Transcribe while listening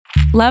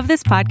Love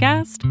this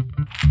podcast?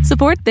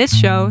 Support this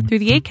show through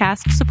the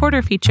Acast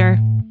supporter feature.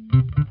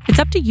 It's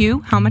up to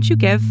you how much you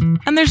give,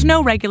 and there's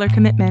no regular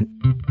commitment.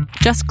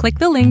 Just click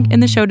the link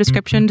in the show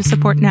description to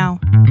support now.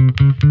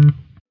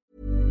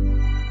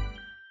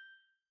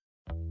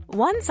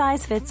 One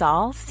size fits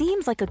all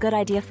seems like a good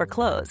idea for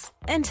clothes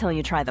until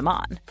you try them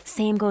on.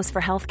 Same goes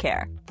for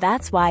healthcare.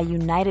 That's why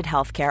United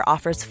Healthcare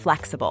offers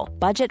flexible,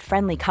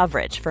 budget-friendly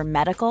coverage for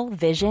medical,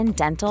 vision,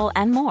 dental,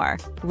 and more.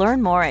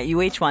 Learn more at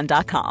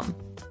uh1.com.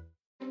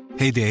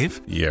 Hey,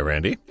 Dave. Yeah,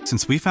 Randy.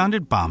 Since we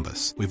founded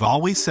Bombas, we've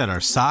always said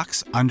our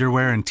socks,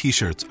 underwear, and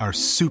T-shirts are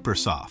super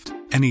soft.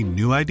 Any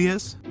new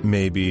ideas?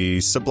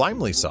 Maybe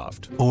sublimely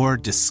soft. Or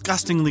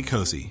disgustingly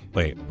cozy.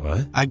 Wait,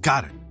 what? I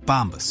got it.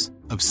 Bombas.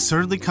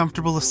 Absurdly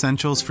comfortable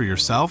essentials for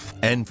yourself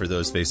and for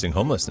those facing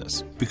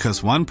homelessness.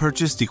 Because one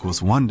purchased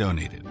equals one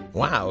donated.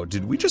 Wow,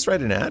 did we just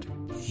write an ad?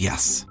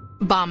 Yes.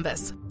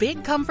 Bombas.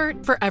 Big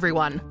comfort for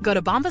everyone. Go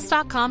to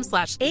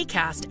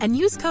bombas.com/ACAST and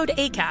use code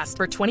ACAST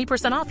for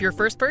 20% off your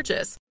first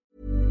purchase.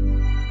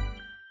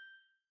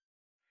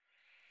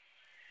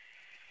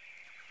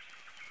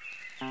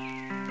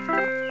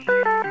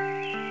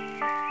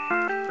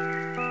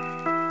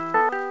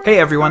 Hey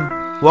everyone,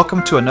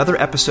 welcome to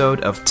another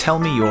episode of Tell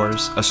Me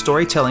Yours, a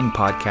storytelling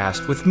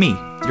podcast with me,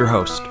 your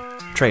host,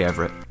 Trey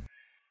Everett.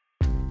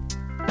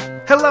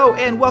 Hello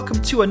and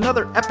welcome to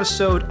another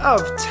episode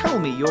of Tell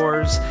Me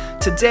Yours.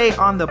 Today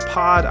on the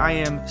pod, I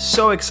am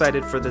so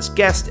excited for this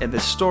guest and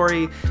this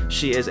story.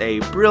 She is a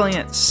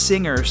brilliant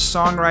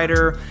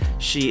singer-songwriter.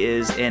 She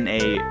is in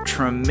a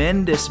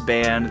tremendous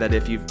band that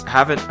if you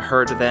haven't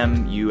heard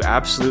them, you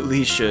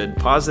absolutely should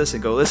pause this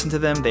and go listen to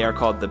them. They are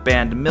called the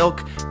band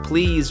Milk.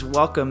 Please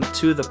welcome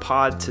to the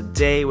pod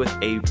today with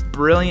a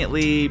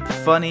brilliantly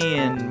funny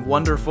and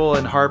wonderful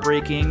and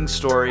heartbreaking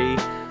story,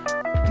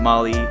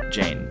 Molly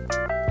Jane.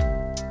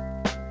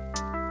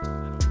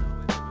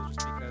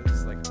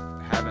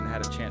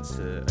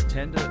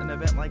 Attend an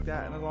event like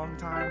that in a long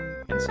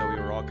time, and so we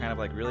were all kind of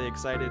like really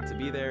excited to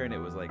be there, and it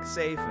was like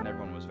safe and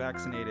everyone was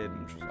vaccinated,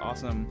 which was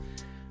awesome.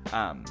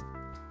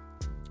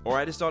 Or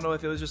I just don't know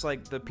if it was just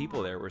like the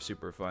people there were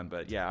super fun,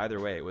 but yeah, either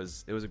way it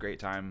was a great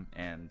time,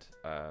 and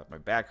my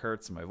back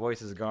hurts and my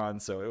voice is gone,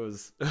 so it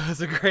was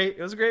a great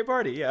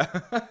party. Yeah.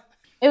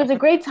 It was a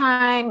great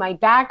time. My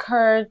back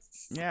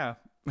hurts. Yeah.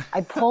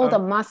 I pulled a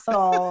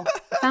muscle.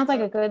 Sounds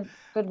like a good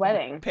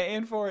wedding. I'm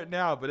paying for it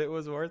now, but it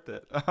was worth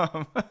it.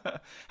 How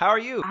are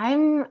you? I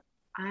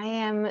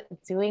am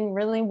doing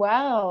really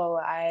well.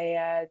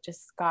 I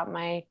just got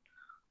my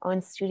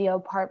own studio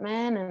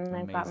apartment, and Amazing.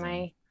 I've got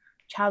my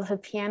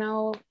childhood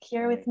piano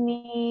here with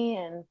me,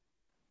 and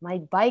my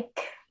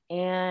bike,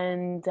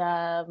 and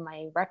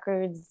my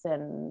records,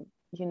 and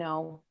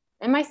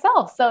and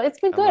myself. So it's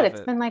been good.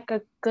 It's been like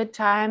a good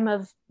time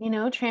of,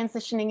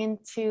 transitioning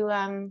into,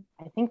 I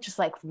think just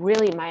like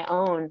really my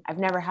own. I've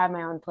never had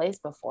my own place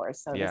before.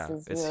 So yeah,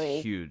 this is it's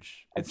really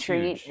huge. a It's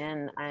treat. huge.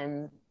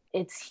 And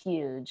it's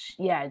huge.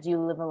 Yeah. Do you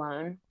live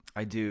alone?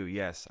 I do.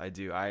 Yes, I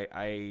do.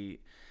 I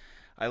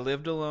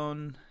lived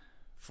alone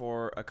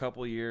for a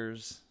couple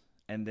years,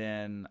 and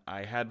then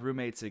I had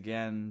roommates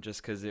again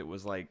just because it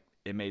was like,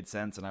 it made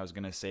sense and I was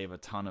going to save a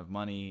ton of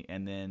money.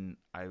 And then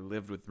I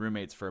lived with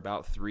roommates for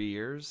about 3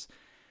 years,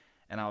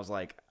 and I was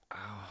like,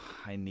 oh,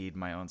 I need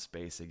my own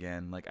space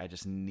again. Like I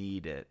just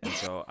need it. And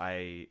so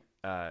I,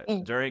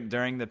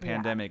 during the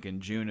pandemic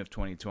in June of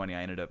 2020,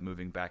 I ended up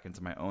moving back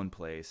into my own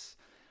place.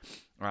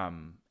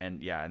 And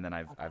then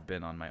I've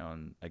been on my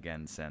own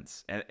again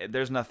since, and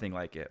there's nothing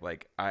like it.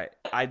 Like I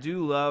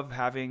do love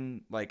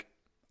living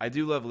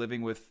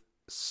with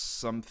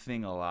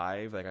something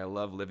alive. Like I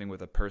love living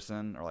with a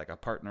person or like a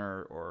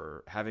partner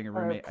or having a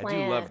roommate. I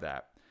do love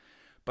that.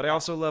 But I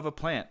also love a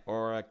plant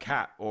or a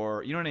cat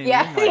or, you know what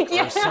I mean? Like,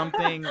 or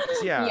something.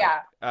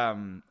 Yeah.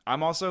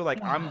 I'm also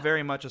like, I'm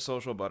very much a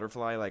social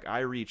butterfly. Like I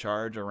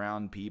recharge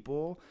around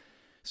people.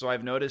 So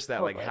I've noticed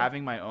that like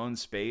having my own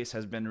space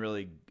has been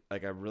really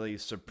like a really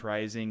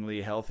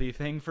surprisingly healthy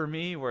thing for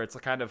me, where it's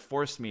kind of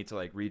forced me to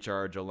like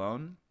recharge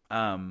alone.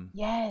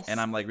 Yes.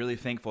 And I'm like really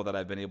thankful that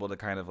I've been able to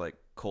kind of like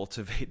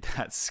cultivate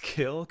that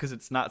skill, because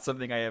it's not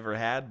something I ever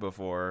had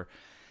before.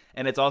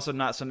 And it's also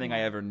not something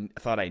I ever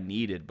thought I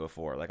needed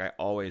before. Like I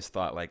always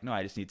thought like, no,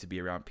 I just need to be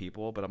around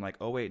people. But I'm like,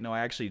 oh wait, no, I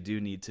actually do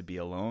need to be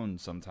alone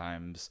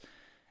sometimes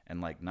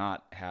and like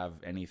not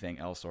have anything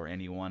else or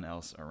anyone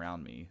else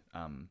around me.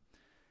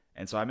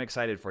 And so I'm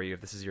excited for you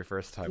if this is your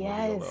first time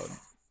living alone.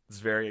 It's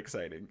very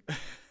exciting.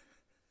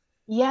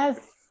 Yes.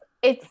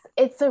 It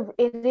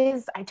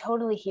is. I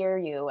totally hear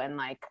you. And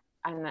like,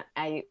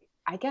 I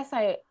guess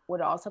I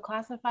would also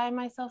classify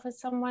myself as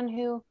someone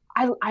who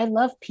I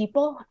love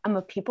people. I'm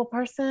a people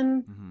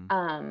person.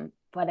 Mm-hmm.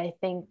 But I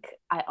think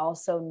I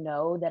also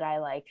know that I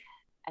like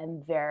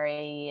am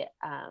very,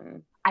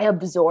 I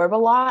absorb a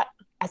lot.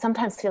 I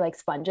sometimes feel like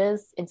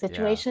sponges in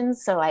situations.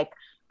 Yeah. So like,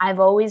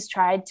 I've always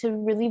tried to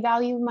really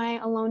value my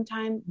alone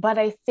time, but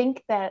I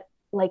think that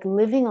like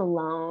living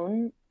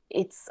alone,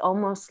 it's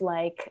almost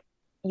like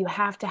you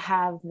have to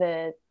have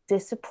the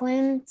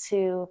discipline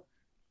to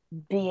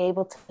be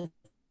able to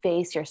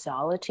face your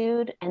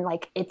solitude. And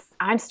like,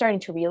 I'm starting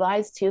to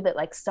realize too that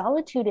like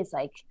solitude is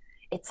like,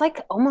 it's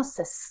like almost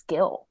a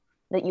skill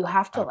that you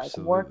have to like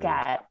work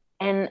at.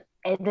 And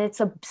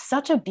it's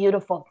such a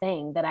beautiful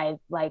thing that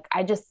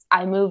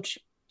I moved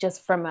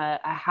just from a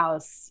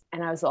house,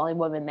 and I was the only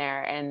woman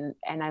there, and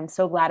I'm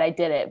so glad I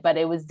did it, but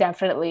it was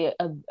definitely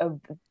a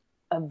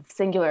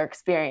singular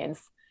experience.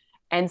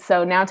 And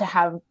so now to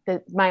have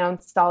my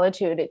own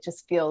solitude, it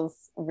just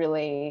feels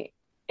really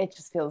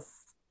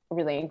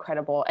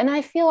incredible. And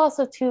I feel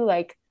also too,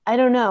 like, I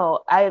don't know,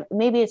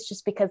 maybe it's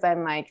just because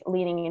I'm like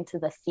leaning into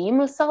the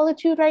theme of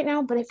solitude right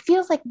now, but it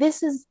feels like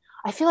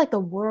I feel like the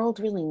world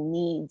really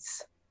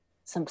needs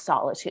some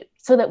solitude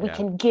so that we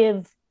can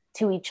give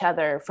to each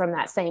other from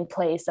that same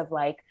place of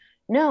like,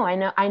 no,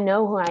 I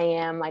know who I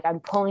am. Like, I'm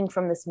pulling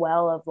from this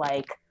well of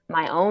like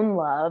my own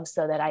love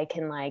so that I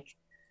can like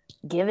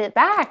give it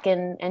back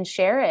and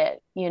share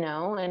it,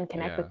 and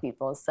connect with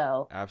people.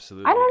 So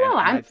absolutely. I don't know.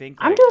 I think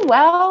I'm doing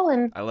well,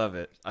 and I love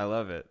it. I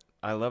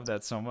love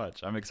that so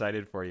much. I'm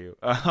excited for you.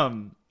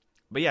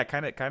 But yeah,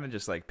 kind of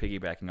just like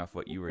piggybacking off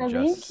what you were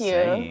just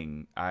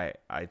saying. I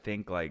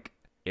think like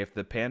if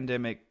the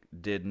pandemic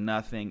did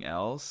nothing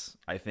else,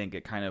 I think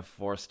it kind of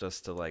forced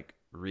us to like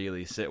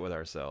really sit with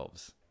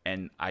ourselves.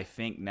 And I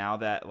think now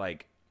that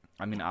like,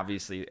 I mean,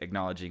 obviously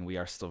acknowledging we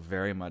are still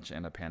very much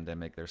in a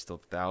pandemic. There's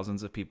still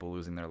thousands of people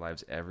losing their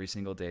lives every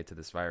single day to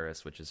this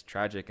virus, which is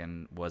tragic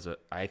and was,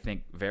 I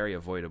think, very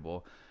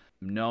avoidable.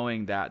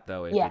 Knowing that,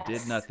 though, if it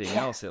did nothing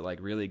else, it like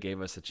really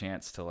gave us a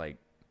chance to like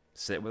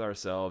sit with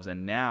ourselves.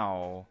 And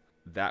now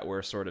that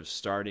we're sort of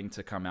starting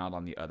to come out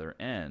on the other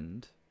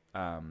end,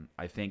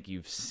 I think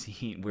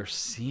we're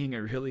seeing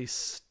a really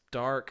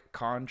stark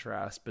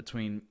contrast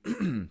between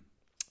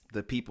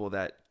the people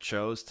that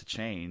chose to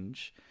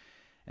change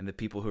and the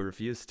people who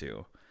refuse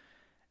to.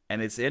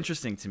 And it's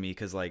interesting to me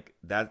because like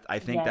that, I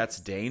think that's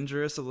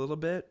dangerous a little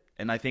bit.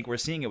 And I think we're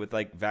seeing it with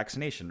like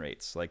vaccination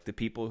rates. Like the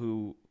people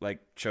who like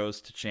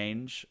chose to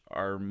change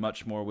are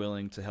much more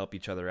willing to help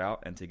each other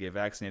out and to get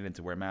vaccinated and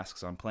to wear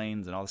masks on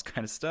planes and all this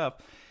kind of stuff.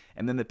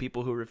 And then the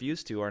people who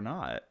refuse to are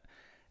not.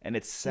 And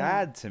it's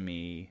sad to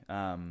me,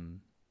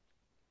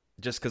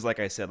 just because, like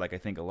I said, like I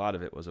think a lot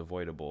of it was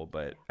avoidable.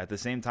 But at the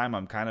same time,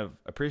 I'm kind of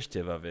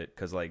appreciative of it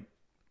because like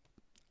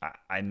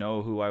I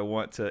know who I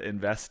want to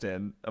invest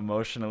in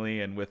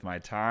emotionally and with my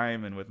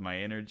time and with my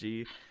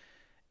energy.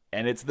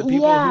 And it's the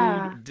people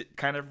who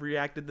kind of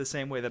reacted the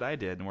same way that I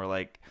did and were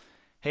like,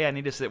 hey, I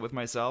need to sit with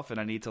myself and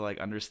I need to like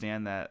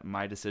understand that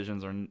my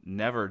decisions are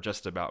never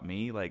just about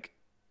me. Like,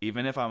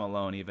 even if I'm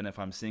alone, even if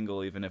I'm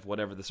single, even if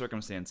whatever the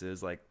circumstance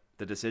is, like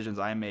the decisions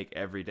I make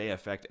every day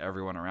affect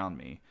everyone around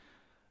me.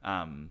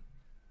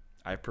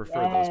 I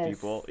prefer those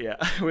people. Yeah.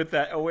 With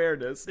that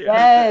awareness.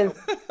 Yeah. Yes.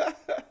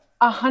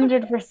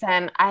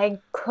 100%. I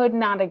could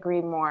not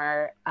agree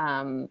more.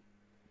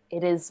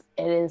 It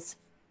is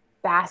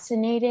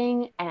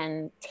fascinating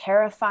and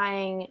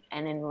terrifying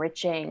and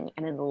enriching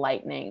and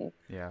enlightening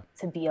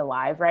to be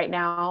alive right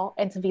now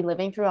and to be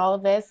living through all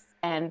of this.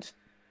 And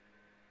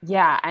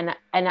and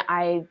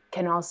I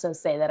can also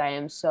say that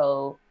I'm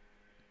so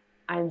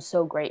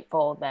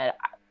grateful that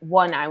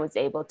I was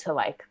able to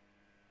like,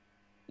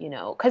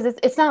 because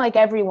it's not like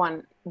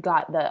everyone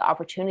got the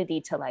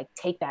opportunity to like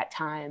take that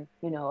time.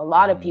 A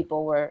lot of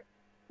people were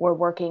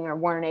working or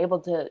weren't able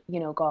to,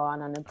 go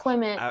on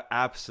unemployment.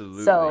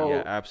 Absolutely. So,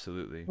 yeah,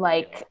 absolutely.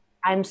 Like,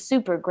 I'm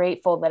super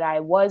grateful that I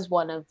was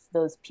one of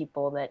those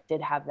people that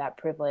did have that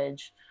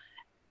privilege.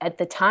 At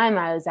the time,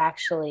 I was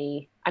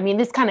actually, I mean,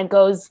 this kind of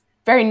goes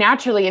very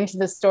naturally into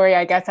the story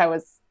I guess I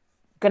was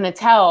going to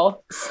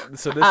tell.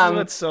 So this is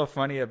what's so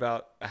funny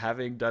about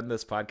having done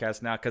this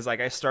podcast now, because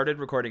like I started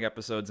recording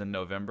episodes in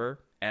November,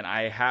 and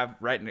I have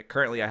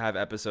currently I have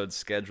episodes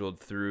scheduled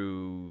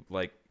through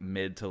like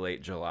mid to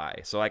late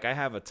July. So like I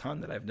have a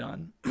ton that I've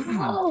done.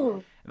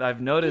 Oh, and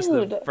I've noticed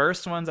the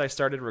first ones I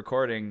started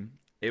recording,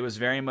 it was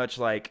very much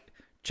like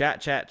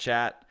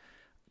chat,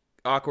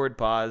 awkward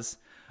pause.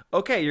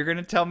 Okay, you're going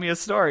to tell me a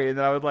story. And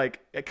then I would like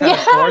kind of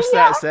force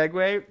that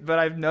segue. But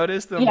I've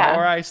noticed the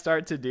more I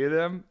start to do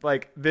them,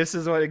 like this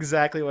is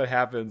exactly what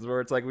happens,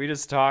 where it's like we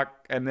just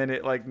talk and then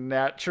it like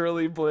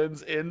naturally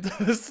blends into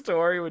the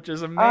story, which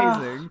is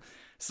amazing.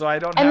 So I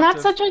don't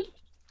have to...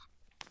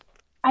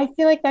 I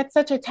feel like that's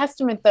such a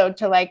testament though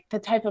to like the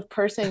type of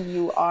person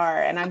you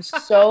are. And I'm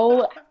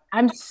so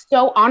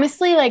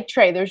honestly, like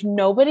Trey, there's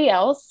nobody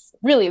else,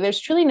 really, there's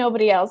truly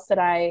nobody else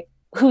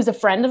who's a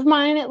friend of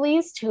mine at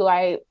least, who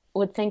I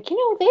would think,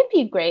 they'd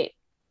be great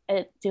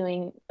at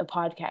doing a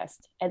podcast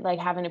and like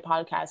having a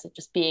podcast and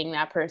just being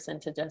that person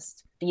to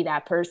just be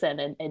that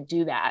person and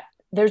do that.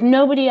 There's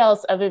nobody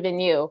else other than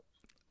you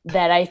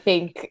that I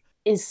think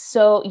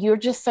you're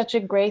just such a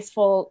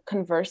graceful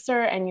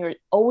converser and you're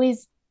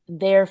always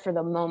there for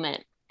the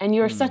moment and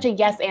you're such a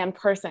yes and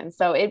person.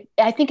 So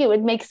I think it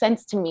would make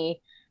sense to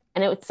me.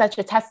 And it was such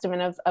a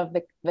testament of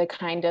the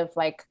kind of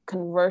like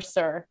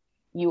converser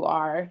you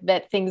are,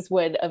 that things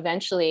would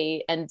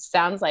eventually, and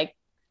sounds like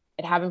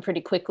it happened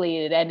pretty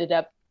quickly. It ended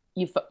up,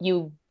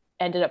 you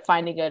ended up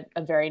finding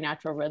a very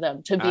natural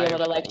rhythm to be able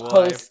to like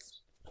host.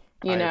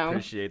 you I know?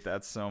 appreciate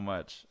that so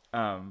much.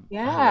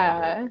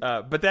 Yeah.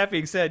 But that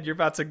being said, you're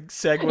about to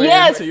segue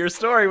Yes. into your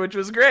story, which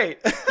was great.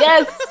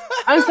 Yes.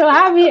 I'm so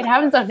happy. It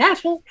happened so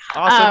natural.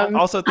 Awesome.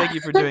 Also, thank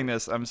you for doing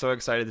this. I'm so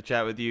excited to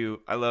chat with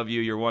you. I love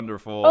you. You're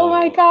wonderful. Oh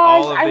my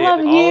gosh, I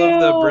love all of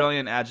the you.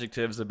 brilliant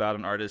adjectives about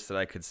an artist that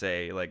I could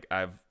say, like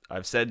I've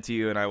said to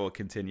you, and I will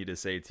continue to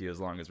say to you as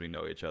long as we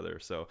know each other.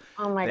 So,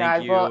 Oh my thank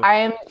God. you.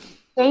 Well,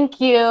 thank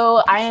you.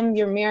 I am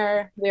your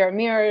mirror. We are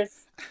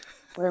mirrors.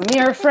 We're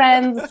mirror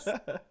friends.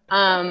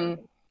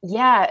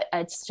 Yeah,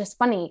 it's just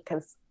funny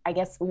because I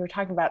guess we were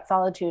talking about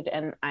solitude,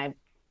 and I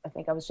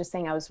think I was just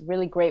saying I was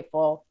really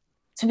grateful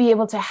to be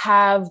able to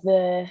have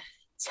the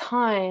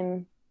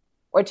time,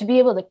 or to be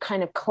able to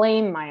kind of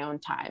claim my own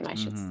time, I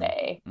should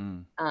say,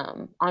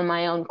 on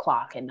my own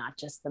clock and not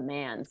just the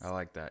man's. I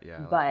like that. Yeah.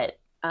 But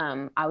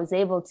I was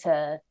able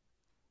to,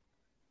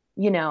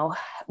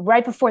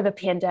 right before the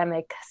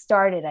pandemic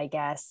started, I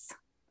guess,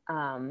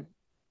 I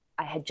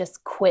had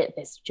just quit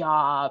this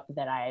job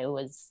that I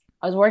was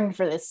working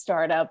for this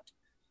startup,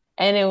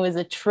 and it was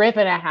a trip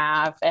and a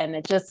half, and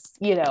it just,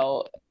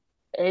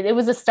 it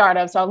was a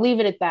startup, so I'll leave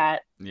it at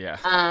that. Yeah.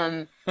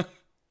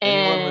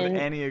 Anyone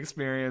with any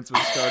experience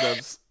with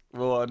startups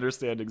will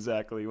understand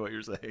exactly what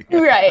you're saying.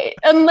 Right.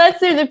 Unless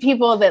they're the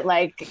people that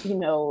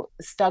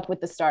stuck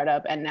with the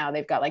startup and now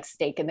they've got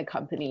stake in the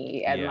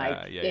company and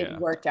it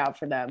worked out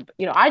for them.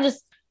 But, I'm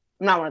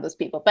not one of those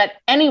people. But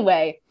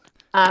anyway,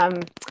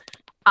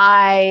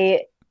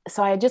 I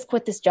just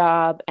quit this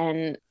job,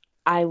 and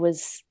I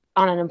was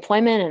on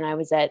unemployment, and I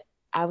was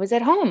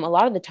at home a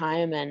lot of the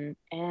time, and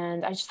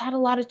I just had a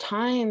lot of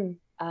time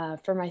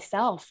for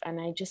myself, and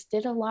I just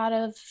did a lot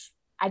of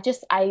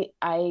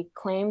I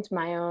claimed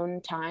my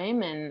own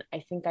time, and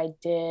I think I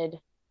did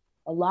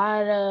a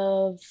lot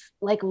of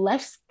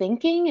less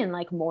thinking and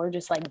more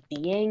just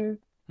being,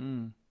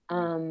 and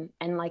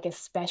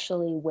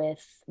especially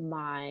with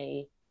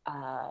my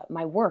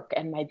my work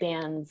and my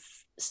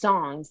band's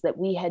songs that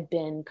we had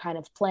been kind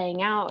of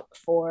playing out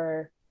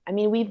for. I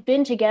mean, we've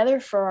been together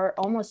for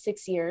almost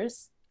 6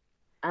 years,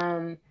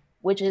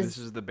 which is... This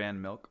is the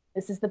band Milk?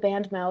 This is the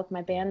band Milk,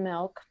 my band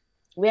Milk.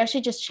 We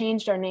actually just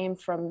changed our name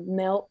from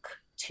Milk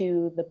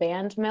to the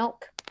band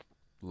Milk.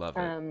 Love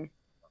it.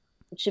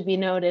 It should be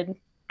noted.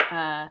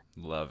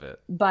 Love it.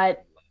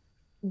 But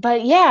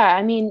yeah,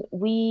 I mean,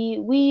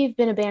 we've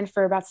been a band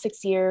for about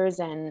 6 years,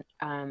 and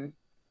I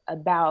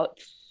want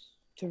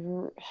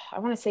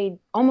to say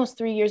almost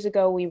 3 years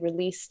ago, we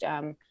released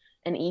an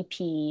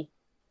EP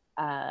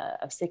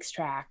of 6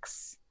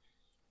 tracks.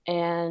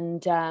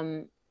 And,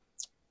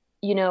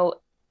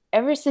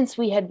 ever since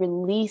we had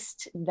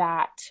released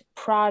that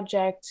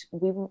project,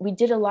 we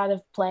did a lot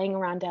of playing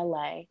around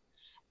LA,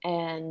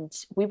 and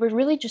we were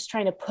really just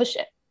trying to push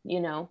it,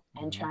 and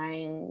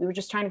we were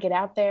just trying to get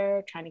out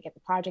there, trying to get the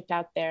project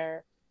out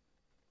there,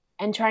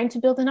 and trying to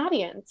build an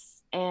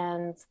audience.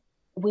 And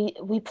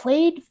we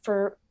played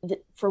for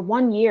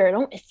 1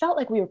 year. It felt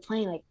like we were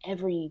playing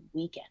every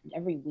weekend,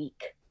 every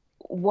week.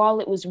 While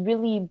it was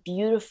really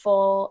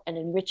beautiful and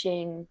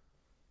enriching,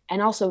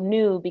 and also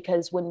new,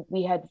 because when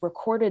we had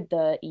recorded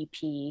the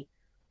EP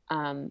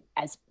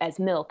as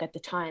Milk at the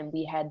time,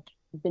 we had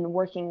been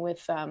working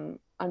with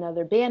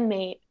another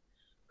bandmate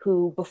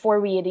who, before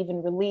we had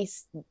even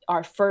released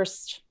our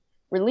first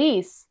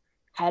release,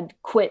 had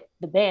quit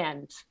the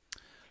band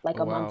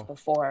a month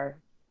before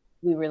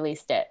we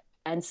released it.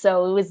 And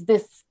so it was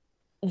this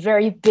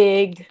very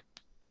big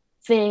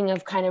thing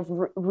of kind of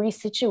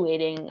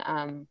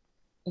resituating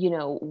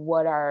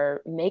what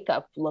our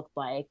makeup looked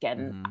like.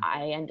 And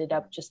I ended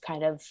up just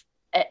kind of,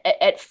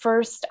 at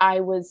first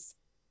I was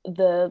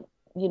the,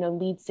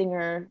 lead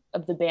singer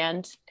of the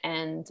band,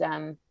 and,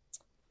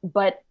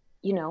 but,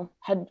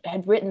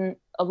 had written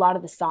a lot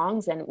of the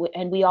songs, and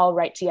we all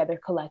write together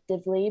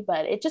collectively.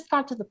 But it just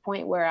got to the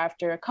point where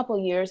after a couple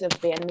of years of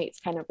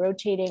bandmates kind of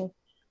rotating,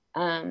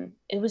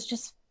 it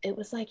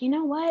was like, you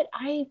know what,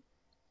 I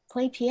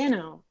play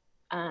piano,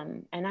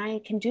 and I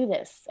can do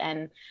this.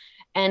 And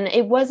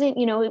it wasn't,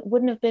 it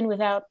wouldn't have been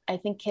without, I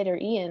think, Kid or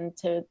Ian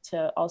to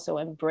also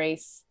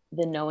embrace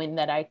the knowing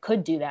that I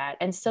could do that.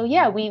 And so,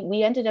 yeah,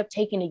 we ended up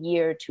taking a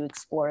year to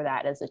explore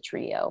that as a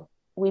trio.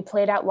 We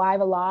played out live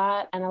a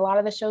lot, and a lot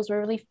of the shows were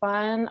really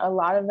fun. A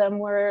lot of them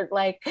were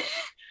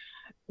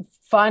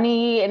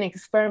funny and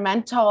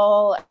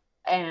experimental.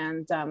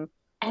 And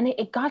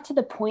it got to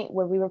the point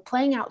where we were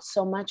playing out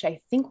so much,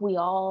 I think we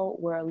all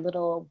were a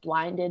little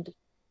blinded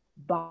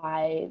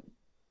by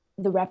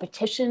the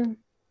repetition.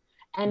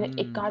 And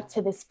it got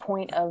to this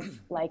point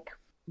of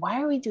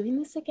why are we doing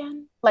this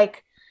again?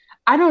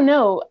 I don't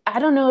know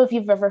if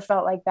you've ever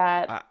felt like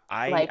that.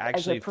 I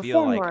actually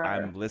feel like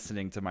I'm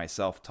listening to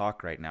myself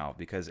talk right now,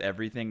 because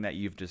everything that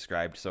you've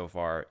described so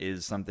far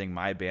is something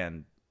my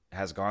band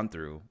has gone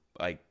through.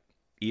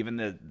 Even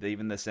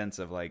the sense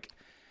of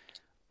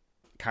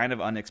kind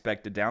of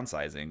unexpected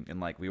downsizing,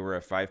 and we were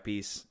a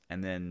 5-piece,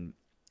 and then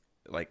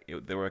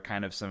there were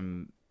kind of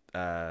some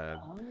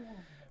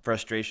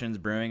frustrations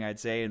brewing, I'd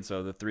say. And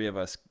so the three of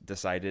us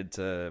decided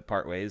to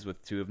part ways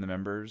with two of the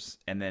members.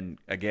 And then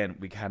again,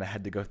 we kind of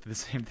had to go through the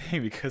same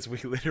thing because we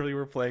literally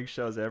were playing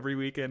shows every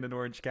weekend in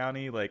Orange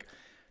County, like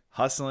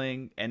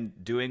hustling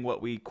and doing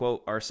what we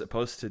quote are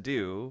supposed to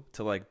do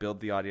to like build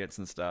the audience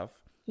and stuff.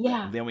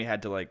 Yeah. And then we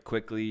had to like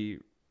quickly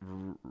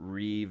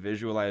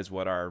re-visualize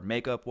what our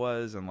makeup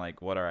was and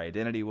like what our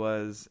identity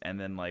was. And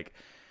then like,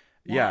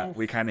 yeah,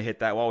 we kind of hit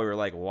that wall. We were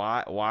like,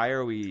 why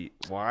are we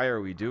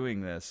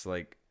doing this?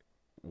 Like,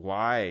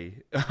 why?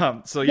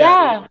 So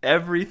yeah,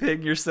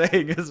 everything you're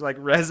saying is like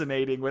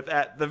resonating with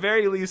at the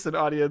very least an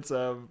audience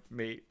of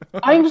me.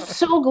 I'm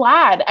so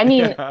glad. I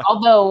mean,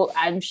 although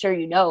I'm sure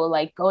you know,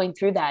 like going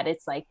through that,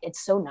 it's like,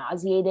 it's so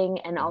nauseating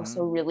and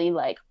also really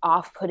like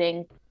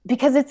off-putting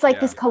because it's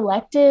like this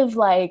collective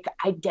like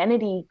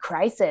identity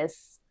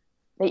crisis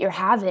that you're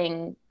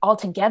having all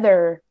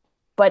together,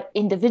 but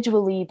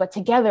individually, but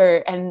together.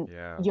 And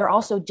you're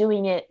also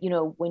doing it, you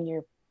know, when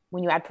you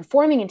add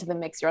performing into the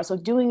mix, you're also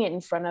doing it in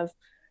front of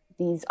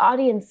these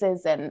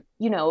audiences. And,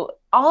 you know,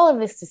 all of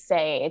this to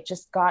say, it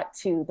just got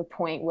to the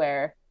point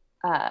where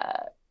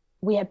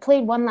we had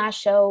played one last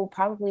show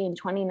probably in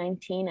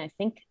 2019, I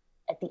think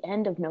at the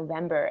end of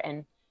November.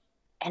 And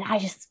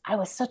I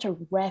was such a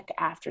wreck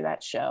after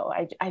that show.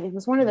 It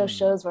was one of those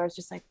shows where I was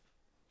just like,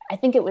 I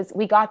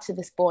got to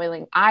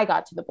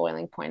the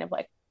boiling point of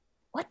like,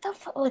 what the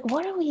fuck, like,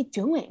 what are we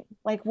doing?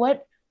 Like, why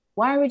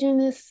are we doing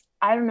this?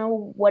 I don't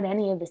know what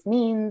any of this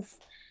means.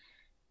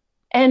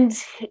 And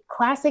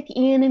classic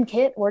Ian and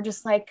Kit were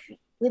just like,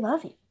 we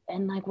love you.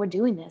 And like, we're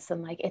doing this.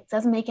 And like, it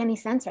doesn't make any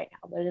sense right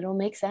now, but it'll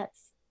make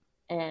sense.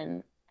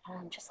 And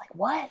I'm just like,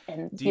 what?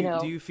 And do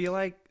you feel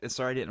like,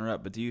 sorry to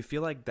interrupt, but do you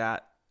feel like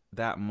that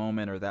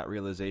moment or that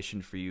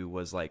realization for you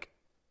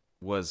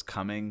was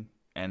coming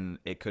and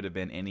it could have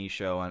been any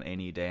show on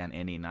any day on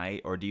any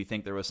night? Or do you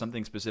think there was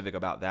something specific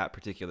about that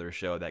particular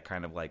show that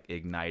kind of like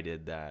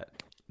ignited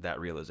that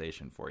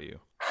realization for you?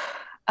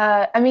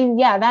 I mean,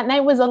 yeah, that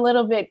night was a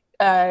little bit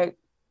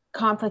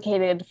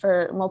complicated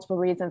for multiple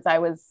reasons. I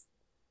was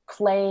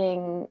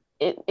playing,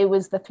 it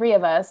was the three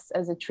of us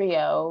as a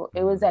trio.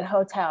 It was at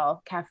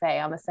Hotel Cafe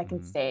on the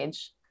second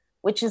stage,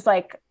 which is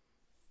like,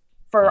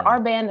 for our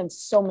band and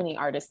so many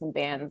artists and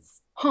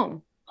bands,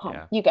 home.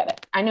 Yeah. You get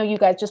it. I know you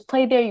guys just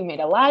played there. You made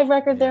a live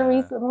record there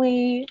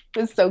recently. It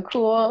was so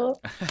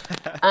cool.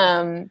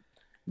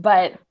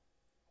 But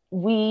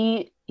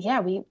we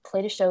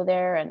played a show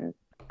there, and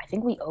I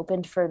think we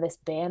opened for this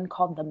band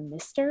called the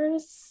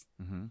Misters.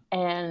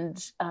 And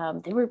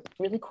they were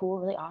really cool,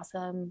 really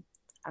awesome.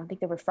 I don't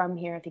think they were from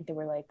here. I think they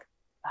were like,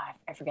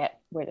 I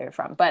forget where they were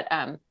from. But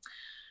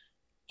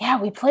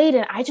we played,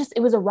 and it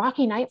was a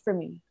rocky night for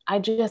me.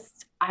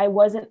 I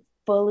wasn't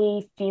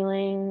fully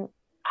feeling,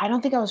 I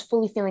don't think I was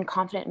fully feeling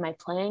confident in my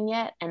playing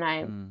yet.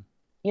 And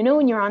you know,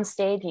 when you're on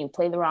stage and you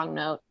play the wrong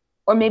note,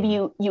 or maybe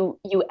you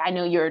I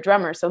know you're a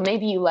drummer, so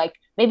maybe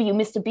you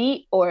missed a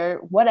beat or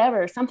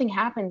whatever, something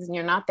happens and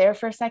you're not there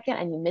for a second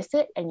and you miss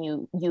it and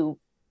you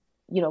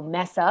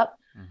mess up.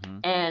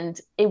 And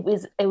it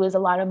was a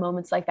lot of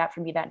moments like that for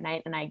me that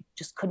night. And I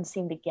just couldn't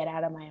seem to get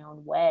out of my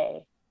own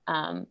way.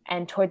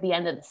 And toward the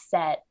end of the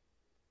set,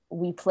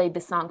 we played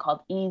the song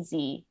called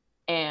Easy.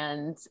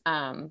 And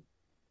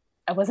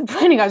I wasn't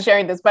planning on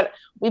sharing this, but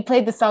we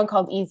played the song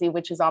called Easy,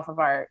 which is off of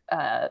our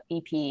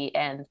EP.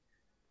 And,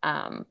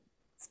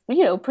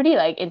 pretty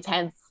like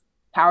intense,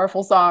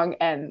 powerful song.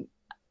 And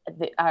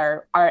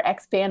our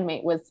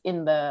ex-bandmate was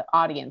in the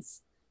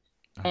audience.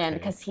 Okay. And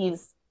because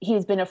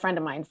he's been a friend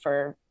of mine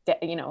for,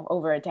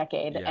 over a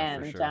decade.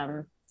 And,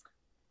 sure.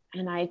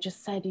 And I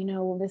just said,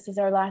 this is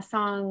our last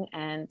song.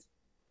 And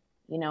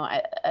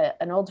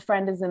an old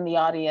friend is in the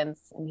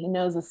audience and he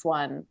knows this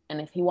one.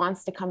 And if he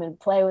wants to come and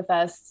play with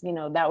us,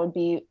 that would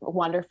be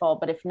wonderful.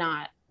 But if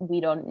not,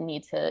 we don't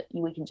need to,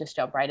 we can just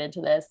jump right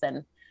into this.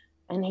 And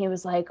he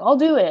was like, I'll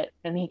do it.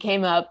 And he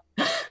came up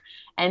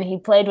and he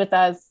played with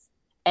us.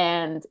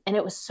 And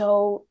it was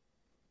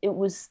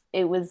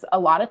a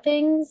lot of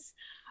things,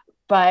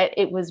 but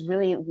it was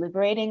really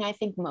liberating. I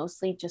think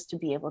mostly just to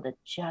be able to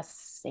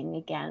just sing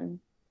again,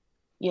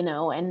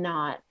 and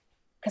not,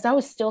 because I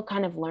was still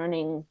kind of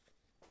learning,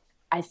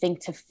 I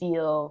think, to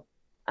feel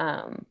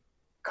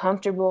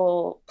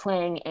comfortable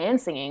playing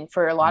and singing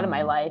for a lot of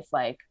my life.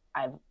 Like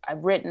I've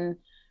written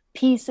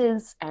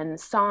pieces and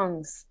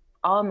songs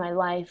all my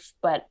life,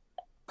 but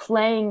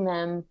playing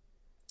them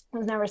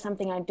was never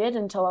something I did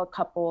until a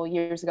couple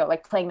years ago,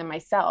 like playing them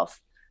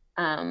myself.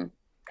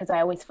 Because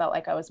I always felt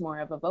like I was more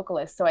of a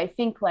vocalist. So I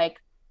think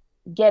like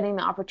getting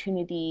the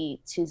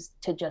opportunity to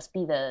just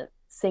be the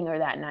singer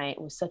that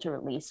night was such a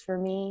release for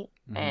me.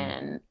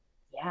 And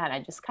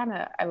I just kind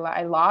of,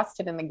 I lost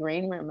it in the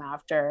green room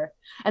after.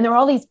 And there were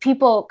all these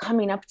people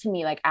coming up to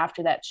me like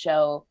after that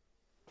show,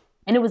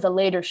 and it was a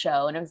later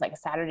show and it was like a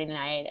Saturday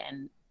night,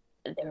 and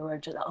there were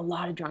just a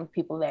lot of drunk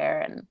people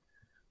there. And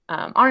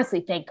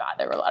honestly, thank God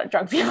there were a lot of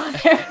drunk people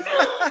there.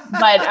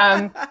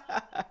 But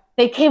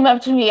they came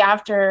up to me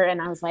after,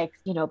 and I was like,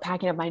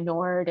 packing up my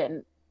Nord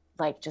and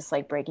like, just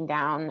like breaking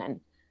down. And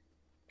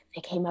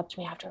they came up to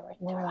me afterward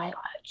and they were like,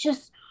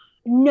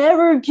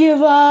 never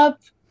give up,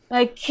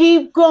 like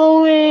keep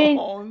going.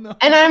 Oh no.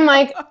 And I'm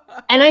like,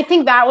 and I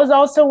think that was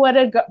also what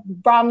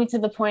brought me to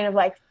the point of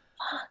like,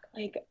 fuck,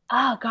 like,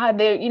 oh God,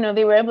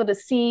 they were able to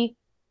see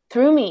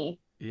through me,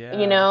 Yeah.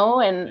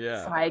 and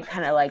Yeah. so I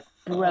kind of like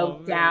Oh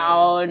broke man.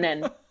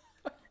 down,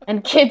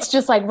 and kids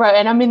just like,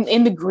 and I'm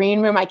in the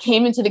green room. I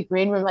came into the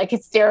green room like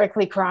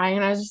hysterically crying,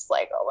 and I was just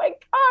like, oh my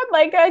God,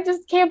 like I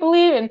just can't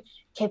believe it. And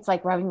kids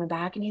like rubbing my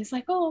back, and he's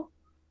like, oh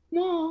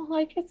no,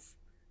 like it's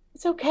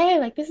okay,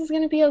 like this is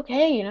gonna be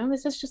okay,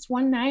 this is just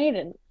one night.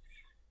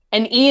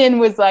 And Ian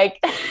was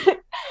like,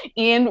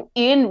 Ian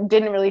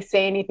didn't really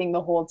say anything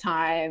the whole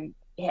time.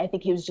 I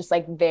think he was just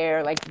like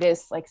there, like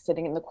this, like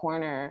sitting in the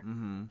corner.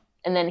 Mm-hmm.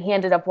 And then he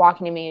ended up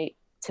walking me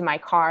to my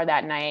car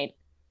that night,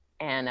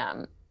 and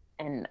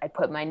I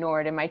put my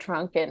Nord in my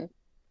trunk, and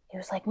he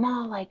was like,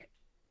 Mom, like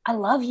I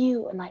love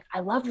you, and like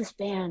I love this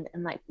band,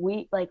 and like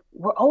we're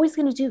always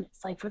gonna do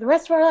this, like for the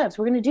rest of our lives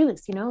we're gonna do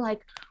this,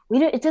 like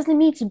it doesn't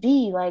need to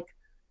be like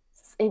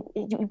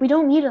we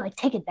don't need to like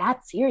take it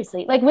that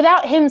seriously. Like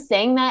without him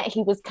saying that,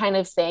 he was kind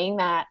of saying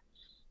that,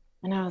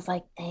 and I was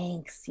like,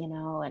 thanks,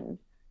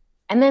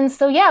 and then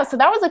so that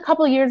was a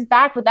couple of years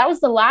back, but that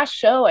was the last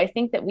show I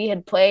think that we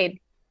had played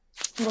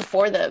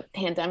before the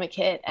pandemic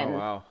hit. Oh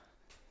wow.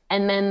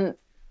 And then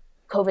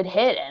COVID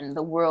hit, and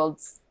the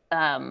world's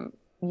kind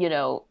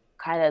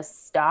of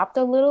stopped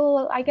a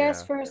little, I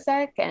guess, for a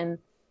sec. And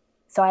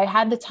so I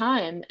had the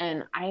time,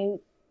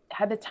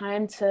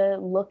 to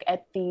look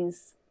at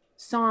these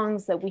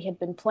songs that we had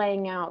been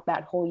playing out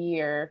that whole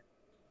year,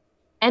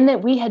 and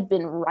that we had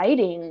been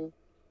writing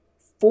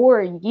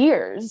for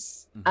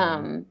years,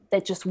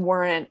 that just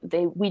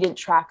we didn't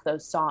track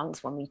those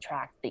songs when we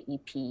tracked the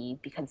EP,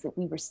 because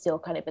we were still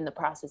kind of in the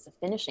process of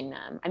finishing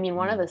them. I mean,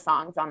 one of the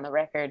songs on the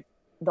record,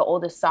 the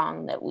oldest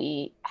song that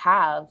we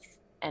have,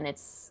 and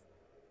it's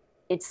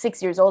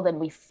 6 years old, and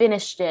we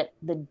finished it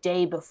the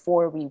day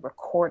before we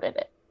recorded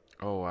it.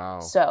 Oh wow.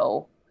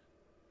 So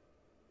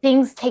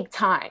things take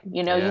time,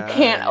 you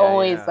can't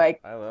always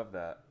like, I love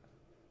that,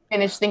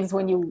 finish things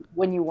when you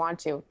want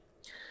to.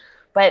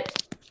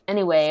 But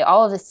anyway,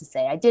 all of this to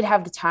say, I did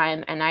have the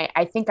time, and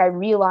I think I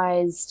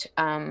realized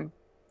in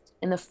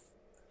the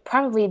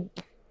probably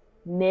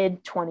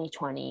mid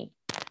 2020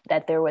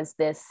 that there was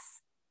this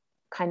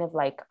kind of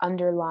like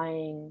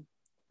underlying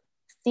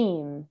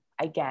theme,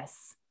 I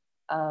guess,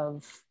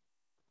 of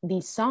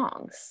these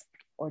songs,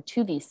 or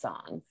to these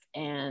songs.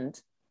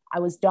 And I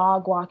was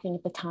dog walking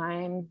at the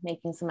time,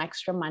 making some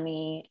extra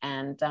money,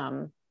 and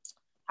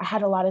I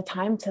had a lot of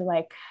time to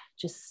like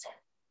just,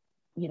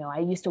 I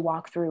used to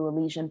walk through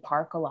Elysian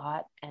Park a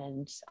lot,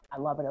 and I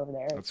love it over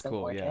there. That's it's so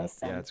cool. gorgeous.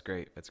 Yeah, it's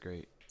great.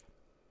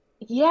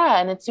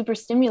 Yeah, and it's super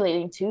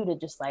stimulating too, to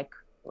just like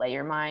let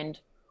your mind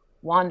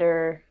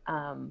wander.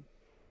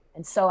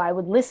 And so I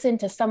would listen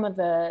to some of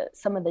the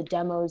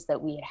demos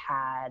that we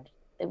had.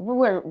 They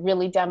weren't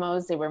really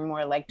demos; they were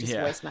more like just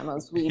voice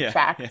memos we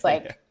tracked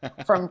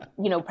from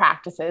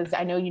practices.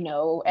 I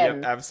know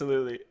and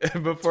absolutely.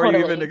 Before you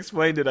even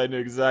explained it, I knew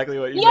exactly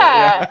what you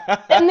meant.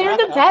 Yeah, and they're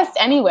the best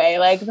anyway.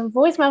 Like the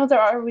voice memos are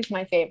always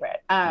my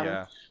favorite.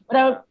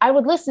 But I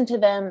would listen to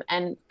them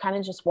and kind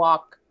of just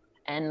walk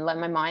and let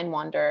my mind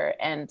wander,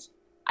 and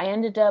I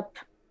ended up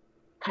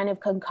kind of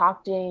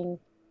concocting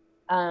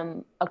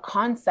a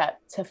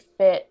concept to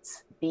fit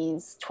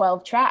these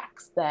 12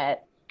 tracks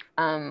that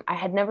I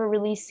had never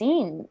really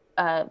seen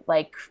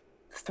like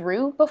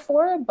through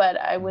before, but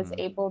I was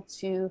able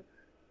to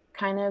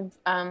kind of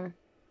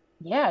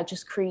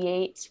just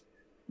create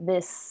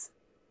this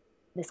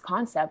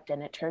concept.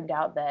 And it turned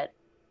out that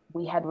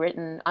we had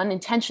written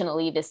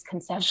unintentionally this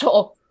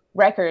conceptual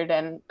record,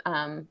 and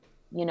I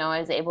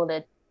was able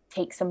to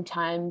take some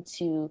time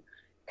to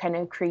kind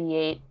of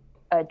create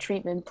a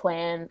treatment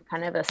plan,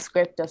 kind of a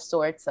script of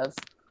sorts of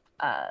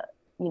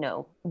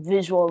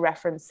visual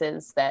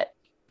references that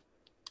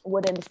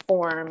would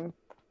inform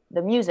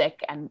the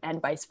music, and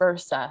vice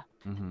versa.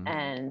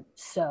 And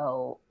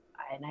so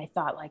I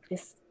thought like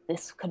this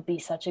could be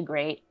such a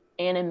great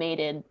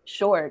animated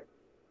short,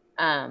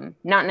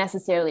 not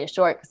necessarily a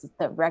short because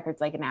the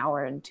record's like an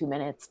hour and 2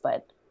 minutes,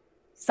 but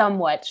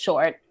somewhat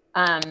short.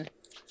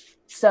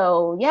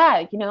 So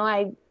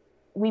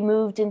we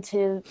moved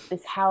into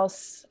this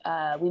house.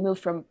 We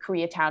moved from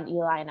Koreatown,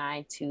 Eli and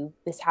I, to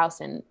this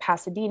house in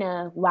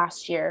Pasadena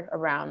last year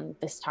around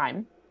this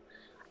time.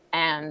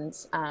 And,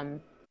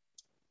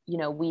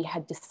 we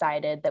had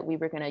decided that we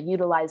were going to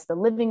utilize the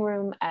living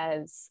room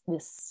as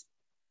this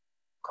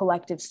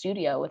collective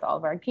studio with all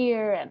of our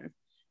gear. And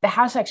the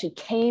house actually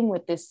came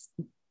with this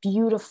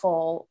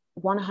beautiful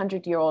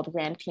 100-year-old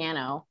grand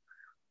piano,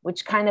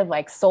 which kind of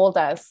like sold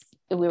us.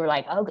 We were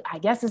like, oh, I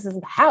guess this is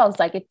the house.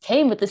 Like it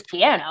came with this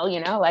piano,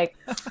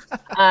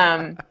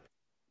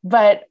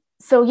 but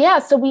so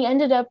we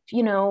ended up,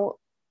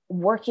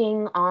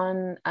 working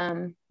on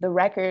the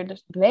record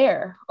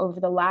there over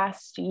the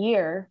last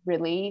year.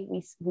 Really,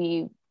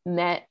 we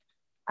met,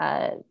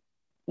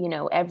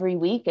 every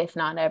week, if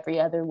not every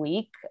other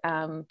week.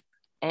 And,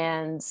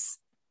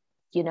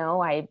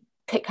 I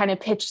kind of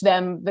pitched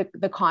them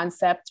the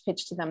concept,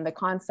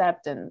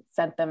 and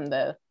sent them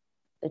the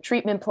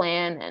treatment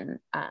plan.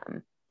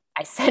 And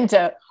I sent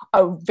a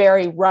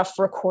very rough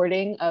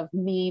recording of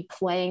me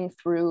playing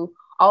through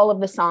all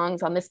of the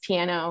songs on this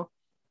piano,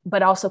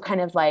 but also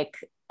kind of like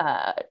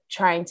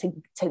trying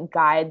to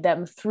guide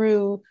them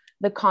through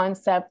the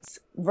concepts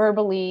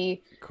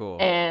verbally. Cool.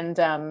 And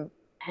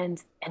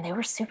they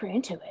were super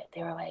into it.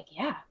 They were like,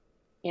 yeah,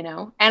 you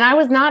know, and I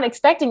was not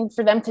expecting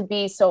for them to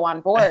be so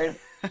on board,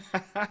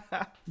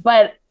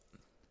 but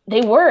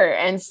they were.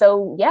 And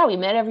so, yeah, we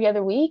met every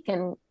other week,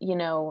 and, you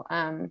know,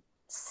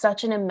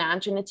 such an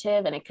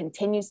imaginative, and it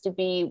continues to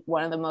be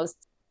one of the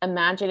most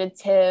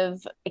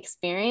imaginative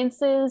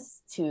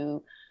experiences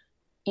to,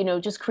 you know,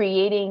 just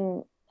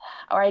creating,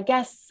 or I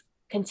guess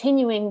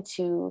continuing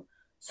to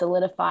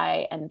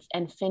solidify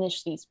and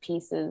finish these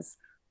pieces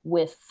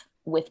with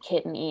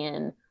Kit and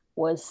Ian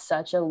was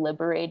such a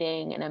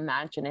liberating and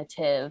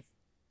imaginative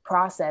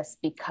process,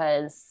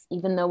 because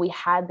even though we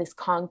had this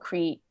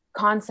concrete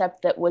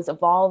concept that was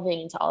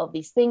evolving into all of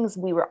these things,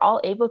 we were all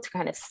able to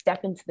kind of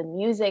step into the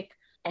music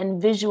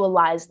and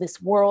visualize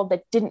this world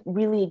that didn't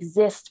really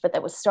exist, but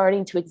that was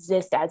starting to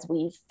exist as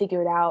we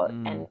figured out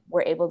and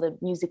were able to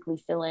musically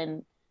fill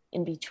in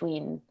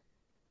between,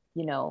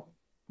 you know,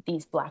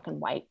 these black and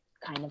white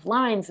kind of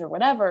lines or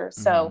whatever.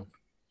 So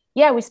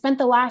yeah, we spent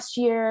the last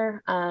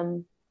year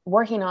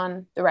working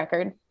on the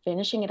record,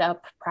 finishing it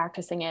up,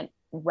 practicing it,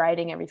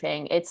 writing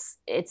everything. It's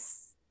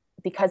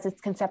because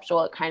it's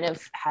conceptual, it kind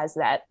of has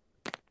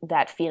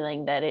that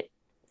feeling that it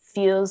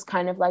feels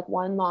kind of like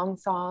one long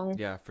song.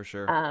 Yeah, for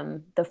sure.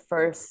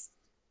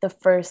 The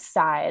first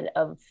side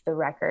of the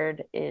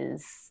record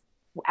is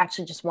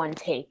actually just one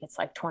take. It's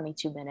like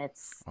 22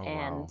 minutes. Oh,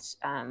 and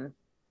wow.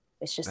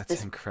 It's just That's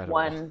this incredible.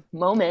 one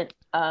moment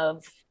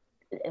of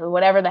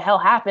whatever the hell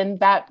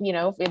happened that, you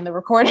know, in the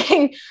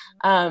recording.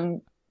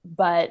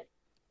 But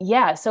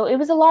yeah, so it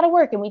was a lot of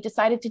work, and we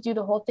decided to do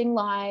the whole thing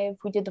live.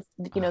 We did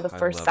the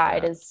first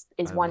side is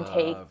one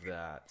take. I love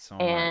that so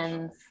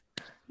much.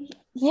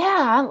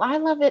 Yeah, I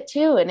love it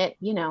too. And it,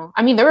 you know,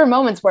 I mean, there were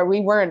moments where we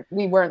weren't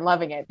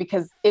loving it,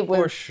 because it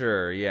was, for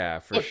sure. Yeah,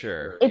 for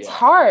sure. It's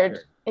hard.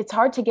 It's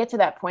hard to get to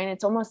that point.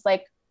 It's almost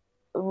like,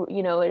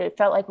 you know, it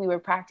felt like we were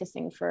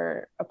practicing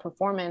for a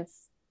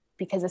performance,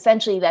 because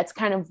essentially that's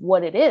kind of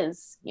what it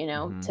is, you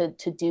know,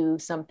 to do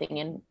something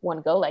in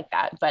one go like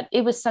that. But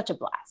it was such a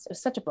blast. It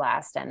was such a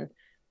blast.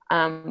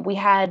 And we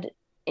had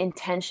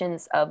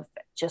intentions of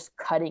just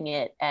cutting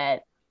it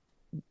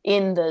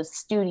in the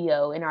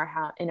studio, in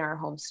our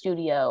home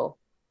studio.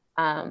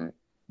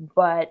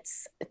 But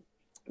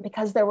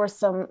because there were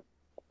some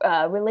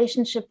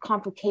relationship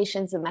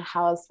complications in the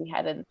house, we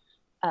had a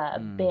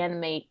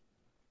bandmate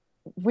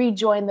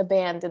rejoin the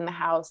band in the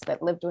house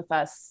that lived with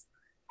us,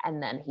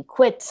 and then he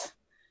quit,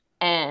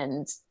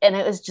 and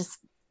it was just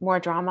more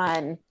drama.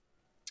 And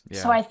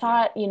so I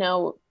thought, you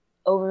know,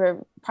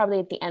 over probably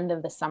at the end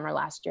of the summer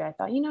last year, I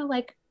thought, you know,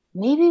 like,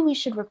 maybe we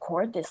should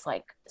record this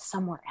like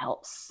somewhere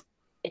else.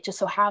 It just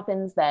so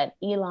happens that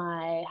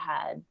Eli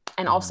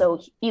also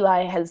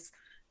Eli has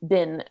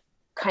been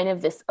kind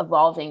of this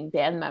evolving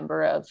band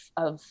member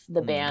of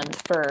the band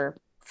for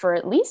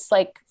at least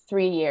like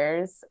 3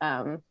 years.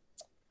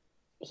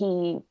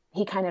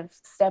 He kind of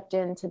stepped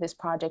into this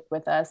project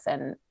with us,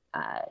 and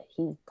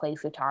he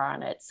plays guitar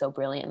on it so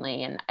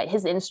brilliantly. And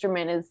his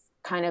instrument is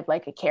kind of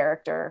like a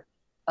character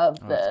of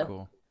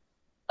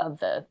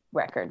the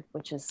record,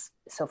 which is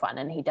so fun.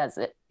 And he does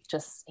it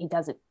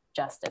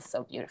justice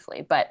so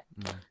beautifully. But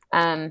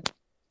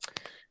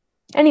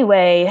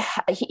anyway,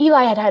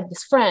 Eli had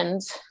this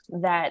friend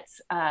that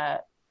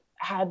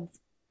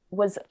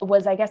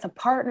was I guess a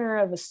partner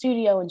of a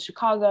studio in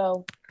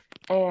Chicago,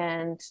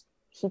 and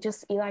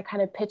Eli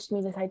kind of pitched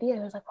me this idea.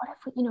 He was like, what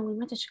if we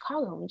went to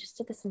Chicago and we just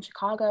did this in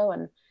Chicago?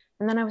 And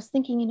then I was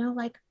thinking, you know,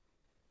 like,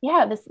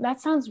 yeah,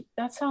 that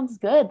sounds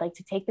good. Like,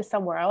 to take this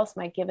somewhere else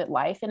might give it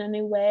life in a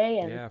new way.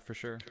 And yeah, for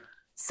sure.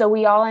 So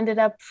we all ended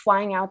up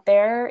flying out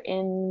there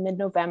in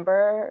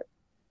mid-November.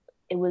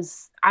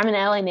 I'm an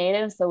LA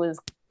native, so it was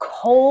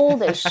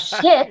cold as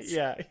shit.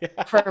 Yeah.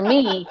 For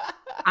me.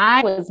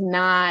 I was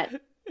not,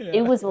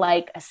 it was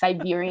like a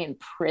Siberian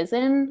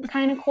prison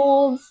kind of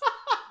cold,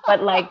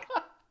 but like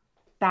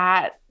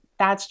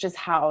that's just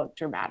how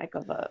dramatic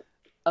of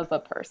a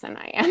person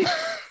I am,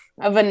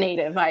 of a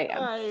native I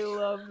am. I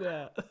love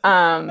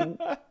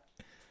that.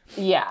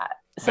 Yeah.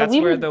 So that's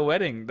where the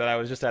wedding that I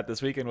was just at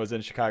this weekend was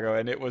in Chicago,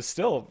 and it was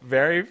still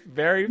very,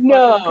 very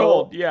fucking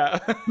cold. Yeah.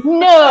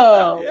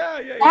 No.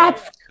 Yeah.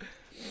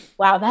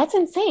 Wow, that's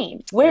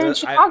insane. Where in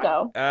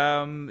Chicago?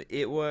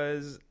 It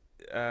was.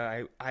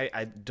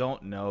 I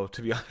don't know,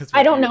 to be honest with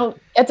I don't know.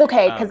 It's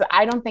okay, because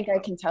I don't think I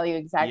can tell you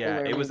exactly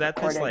where it was at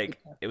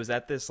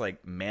this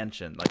like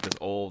mansion, like this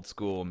old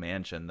school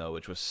mansion though,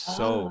 which was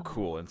so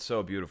cool and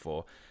so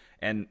beautiful.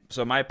 And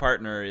so my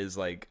partner is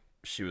like,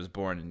 she was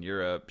born in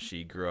Europe.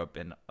 She grew up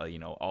in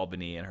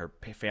Albany, and her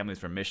family's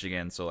from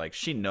Michigan, so like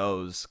she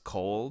knows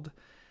cold.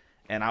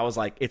 And I was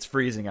like, it's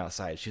freezing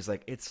outside. She's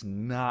like, it's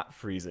not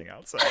freezing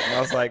outside. And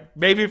I was like,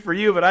 maybe for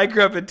you, but I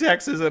grew up in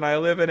Texas and I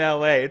live in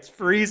LA. It's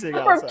freezing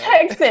outside. From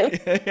Texas.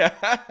 Yeah.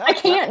 I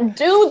can't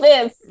do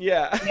this.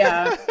 Yeah.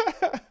 Yeah.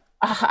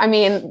 I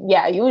mean,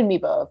 yeah, you and me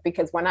both,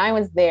 because when I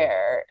was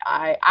there,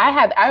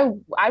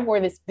 I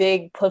wore this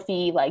big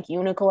puffy like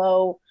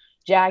Uniqlo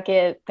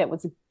jacket that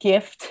was a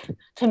gift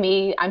to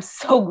me. I'm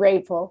so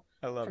grateful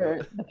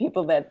for the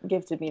people that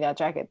gifted me that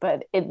jacket,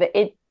 but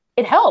it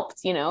helped,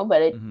 you know,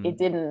 but it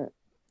didn't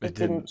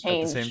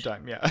change at the same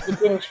time. Yeah. It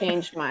didn't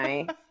change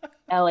my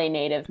LA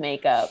native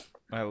makeup.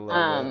 I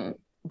love it.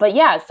 But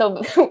yeah,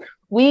 so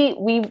we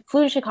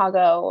flew to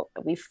Chicago.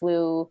 We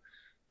flew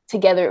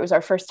together. It was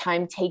our first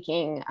time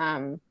taking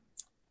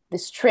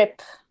this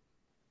trip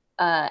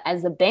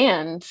as a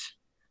band,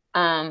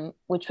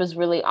 which was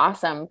really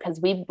awesome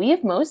because we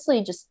have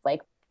mostly just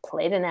like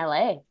played in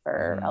LA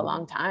for a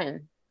long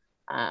time.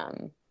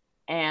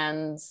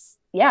 And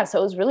yeah, so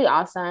it was really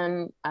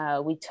awesome.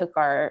 We took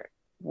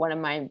one of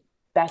my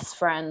best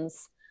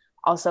friends,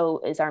 also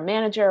is our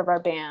manager of our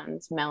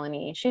band,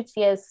 Melanie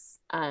Schutzius.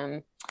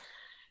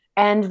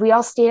 And we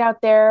all stayed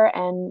out there,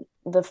 and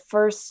the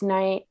first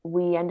night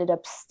we ended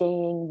up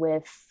staying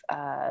with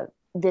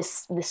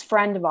this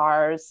friend of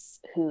ours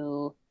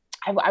who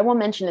I won't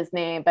mention his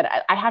name, but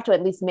I have to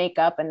at least make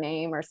up a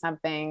name or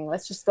something.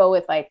 Let's just go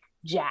with like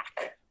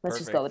Jack. Let's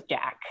just go with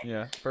Jack.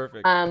 Yeah,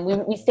 perfect.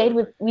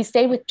 We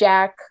stayed with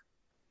Jack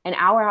an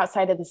hour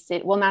outside of the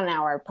city. Well, not an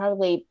hour,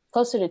 probably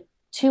closer to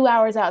 2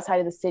 hours outside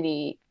of the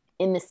city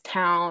in this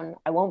town.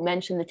 I won't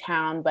mention the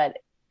town, but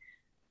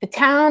the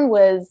town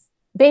was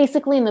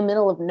basically in the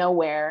middle of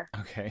nowhere.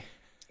 Okay.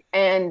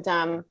 And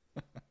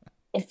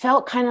it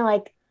felt kind of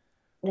like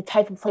the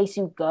type of place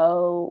you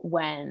go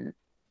when,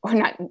 or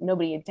not,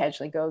 nobody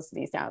intentionally goes to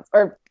these towns,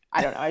 or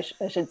I don't know, I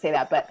should say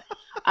that, but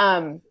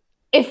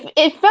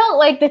it felt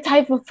like the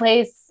type of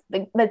place,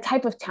 the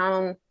type of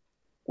town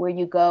where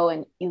you go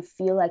and you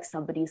feel like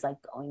somebody's like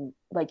going,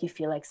 like you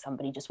feel like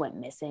somebody just went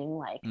missing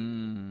like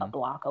a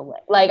block away.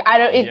 Like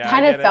it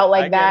kind of felt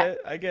like that.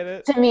 I get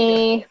it to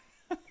me.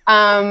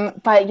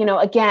 But you know,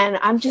 again,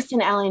 I'm just an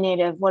LA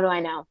native. What do I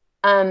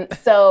know?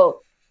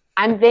 So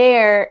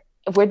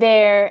we're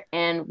there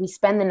and we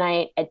spend the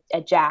night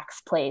at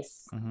Jack's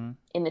place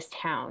in this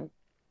town,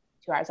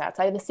 2 hours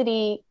outside of the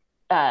city.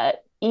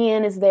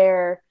 Ian is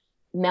there,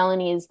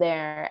 Melanie is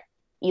there,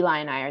 Eli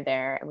and I are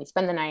there, and we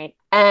spend the night.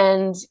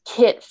 And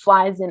Kit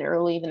flies in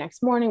early the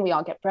next morning. We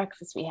all get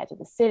breakfast. We head to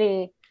the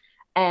city,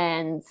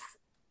 and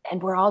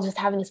we're all just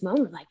having this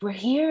moment, like we're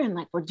here and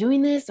like we're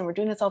doing this and we're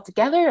doing this all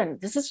together,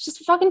 and this is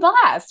just a fucking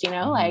blast, you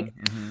know?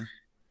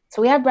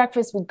 So we have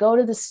breakfast. We go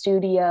to the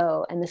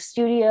studio, and the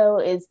studio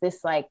is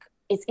this like,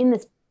 it's in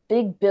this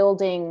big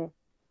building,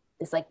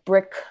 this like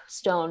brick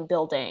stone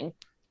building,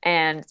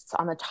 and it's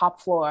on the top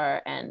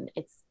floor, and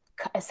it's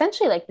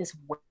essentially like this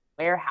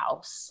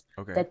warehouse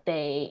that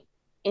they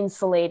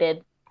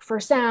insulated for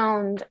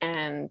sound,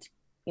 and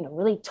you know,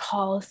 really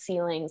tall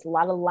ceilings, a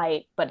lot of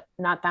light, but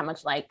not that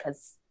much light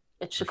because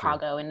it's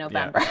Chicago in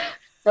November. Yeah.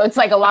 So it's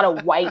like a lot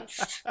of white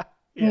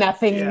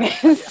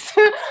nothingness.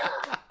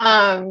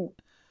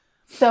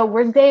 So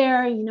we're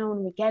there, you know,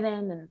 when we get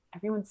in and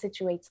everyone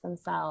situates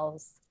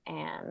themselves,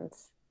 and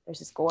there's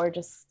this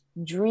gorgeous,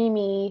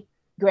 dreamy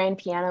grand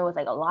piano with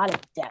like a lot of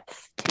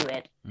depth to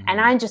it.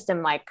 And I just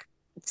am like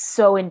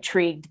so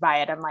intrigued by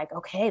it. I'm like,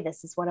 okay,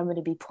 this is what I'm going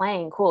to be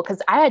playing. Cool.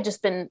 Because I had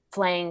just been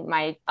playing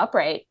my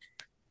upright,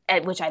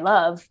 which I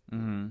love.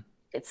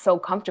 It's so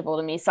comfortable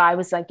to me. So I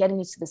was like getting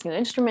used to this new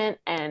instrument,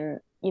 and,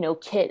 you know,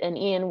 Kit and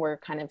Ian were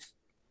kind of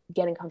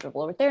getting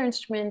comfortable with their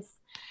instruments,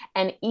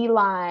 and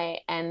Eli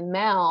and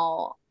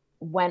Mel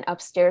went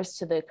upstairs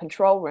to the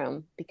control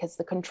room because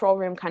the control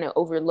room kind of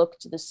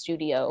overlooked the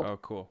studio. Oh,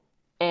 cool.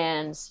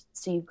 And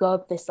so you go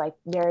up this like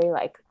very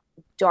like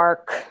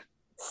dark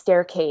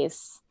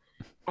staircase,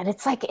 and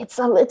it's like, it's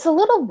a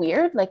little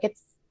weird. Like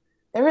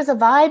there is a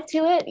vibe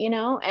to it, you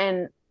know?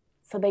 And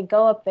so they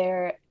go up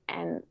there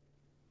and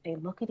they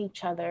look at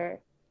each other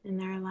and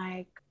they're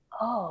like,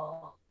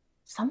 oh,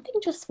 something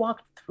just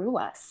walked through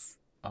us.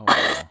 Oh,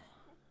 wow.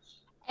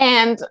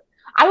 And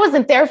I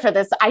wasn't there for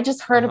this. I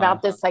just heard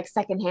about this like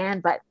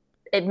secondhand, but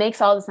it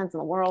makes all the sense in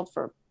the world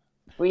for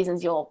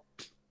reasons you'll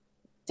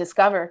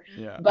discover.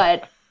 Yeah.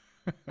 But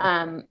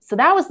so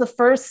that was the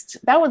first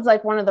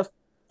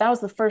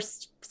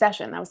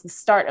session. That was the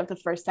start of the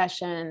first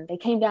session. They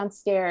came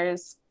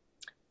downstairs,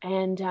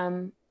 and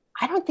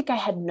I don't think I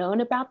had known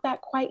about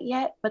that quite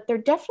yet, but there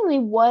definitely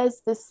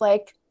was this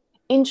like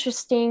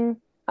interesting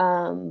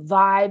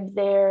vibe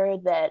there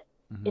that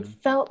it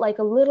felt like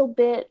a little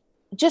bit,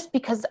 just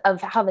because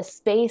of how the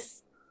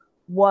space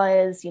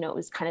was, you know, it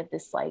was kind of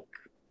this like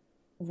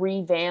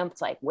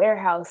revamped like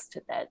warehouse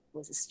that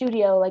was a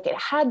studio. Like it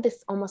had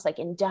this almost like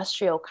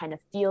industrial kind of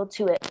feel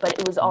to it, but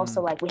it was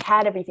also like we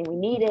had everything we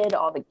needed,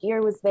 all the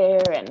gear was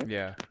there, and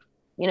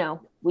you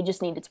know, we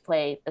just needed to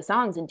play the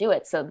songs and do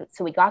it. So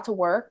we got to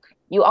work.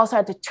 You also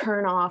had to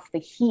turn off the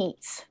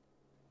heat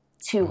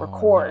to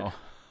record. No.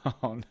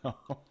 Oh no.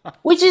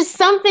 which is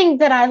something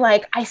that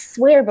I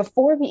swear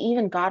before we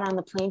even got on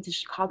the plane to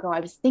Chicago, I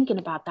was thinking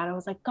about that. I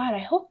was like, God, I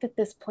hope that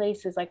this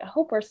place is like, I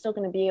hope we're still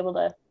going to be able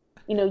to,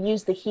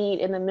 use the heat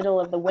in the middle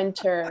of the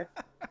winter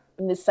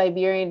in this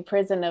Siberian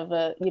prison of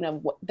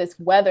this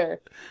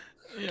weather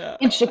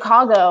in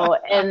Chicago.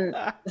 And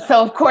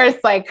so of course,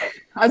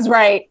 like, I was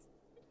right.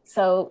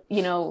 So,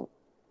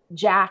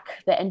 Jack,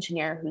 the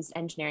engineer who's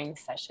engineering the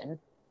session,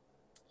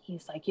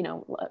 he's like,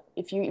 look,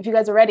 if you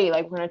guys are ready,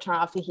 like, we're going to turn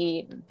off the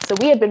heat. So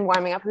we had been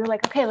warming up. We were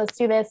like, okay, let's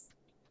do this.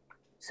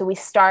 So we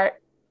start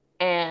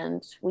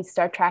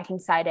tracking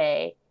side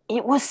A.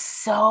 It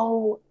was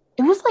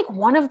like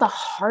one of the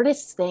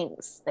hardest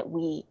things that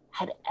we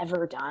had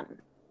ever done.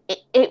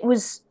 It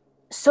was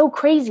so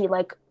crazy.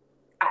 Like,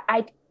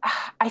 I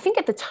think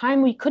at the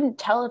time we couldn't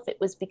tell if it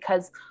was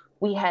because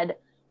we had,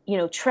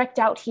 trekked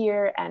out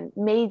here and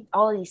made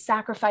all of these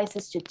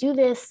sacrifices to do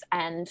this.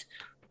 And,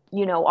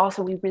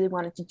 also we really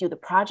wanted to do the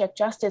project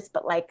justice,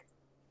 but like,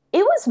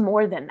 it was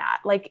more than that.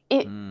 Like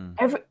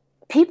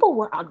people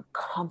were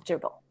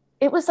uncomfortable.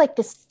 It was like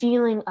this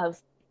feeling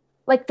of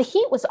like the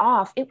heat was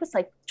off. It was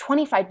like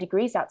 25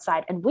 degrees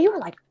outside and we were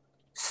like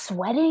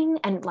sweating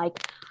and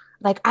like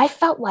I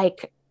felt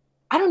like,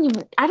 I don't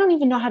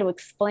even know how to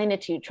explain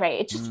it to you, Trey.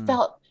 It just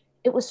felt,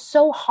 it was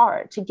so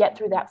hard to get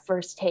through that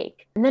first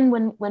take. And then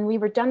when we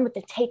were done with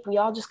the take, we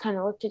all just kind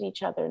of looked at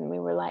each other and we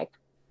were like,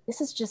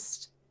 this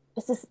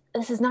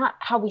is not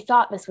how we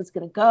thought this was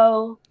going to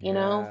go.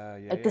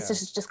 This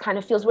is just kind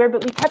of feels weird,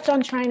 but we kept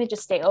on trying to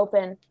just stay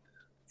open.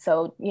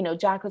 So,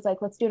 Jack was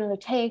like, let's do another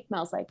take.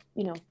 Mel's like,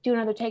 do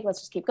another take. Let's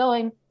just keep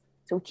going.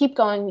 So we keep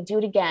going. We do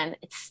it again.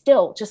 It's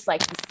still just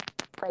like this,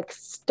 like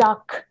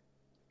stuck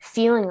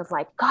feeling of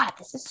like, God,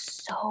 this is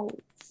so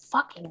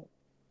fucking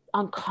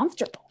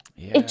uncomfortable.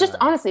 Yeah. It just,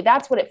 honestly,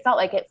 that's what it felt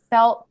like. It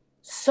felt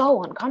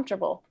so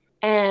uncomfortable.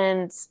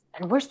 And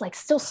we're like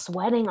still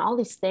sweating, all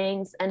these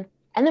things. And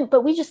then,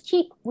 but we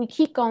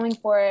keep going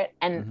for it.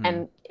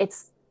 And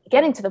it's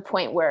getting to the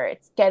point where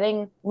it's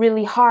getting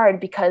really hard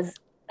because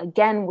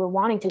again, we're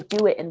wanting to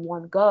do it in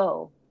one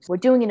go. We're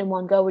doing it in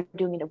one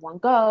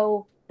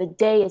go. The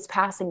day is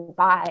passing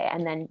by.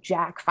 And then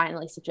Jack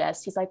finally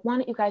suggests, he's like, why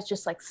don't you guys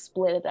just like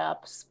split it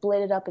up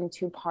in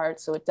 2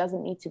 parts. So it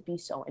doesn't need to be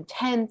so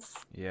intense.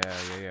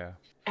 Yeah.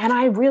 And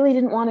I really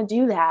didn't want to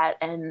do that.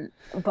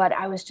 But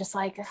I was just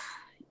like,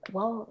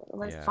 well,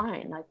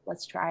 fine. Like,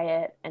 let's try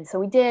it. And so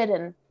we did,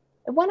 and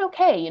it went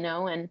okay,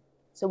 And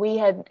so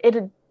it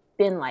had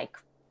been like,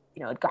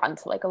 it had gotten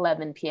to like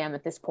 11 PM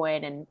at this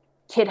point, and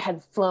Kid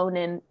had flown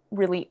in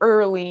really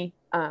early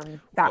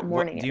that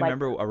morning. Do you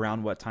remember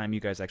around what time you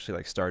guys actually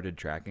like started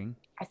tracking?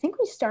 I think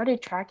we started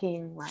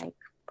tracking like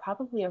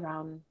probably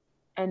around,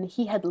 and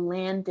Kit had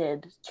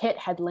landed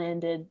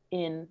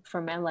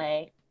from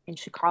LA in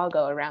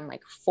Chicago around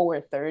like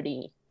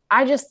 4:30.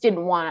 I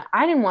didn't want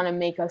to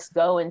make us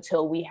go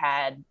until we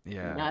had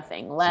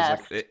nothing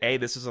left. So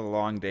like, this is a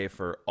long day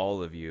for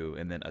all of you,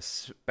 and then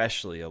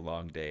especially a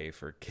long day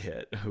for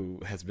Kit, who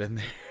has been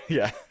there.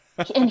 Yeah.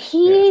 And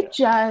he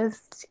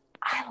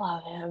I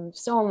love him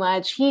so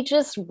much. He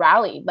just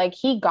rallied. Like,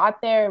 he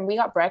got there and we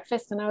got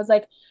breakfast, and I was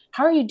like,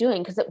 how are you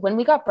doing? Because when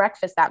we got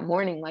breakfast that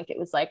morning, like it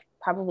was like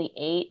probably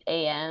 8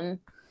 a.m.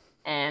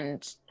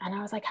 And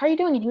I was like, how are you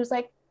doing? And he was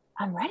like,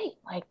 I'm ready.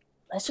 Like,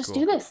 let's just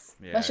do this.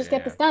 Let's just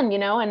get this done,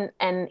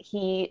 and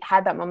he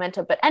had that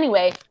momentum. But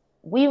anyway,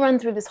 we run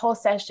through this whole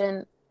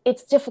session.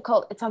 It's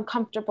difficult. It's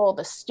uncomfortable.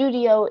 The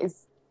studio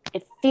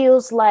it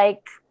feels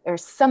like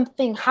there's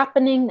something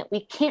happening that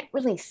we can't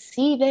really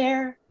see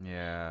there.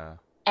 Yeah.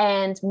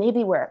 And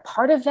maybe we're a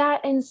part of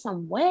that in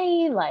some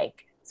way.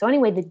 Like, so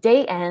anyway, the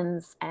day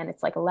ends and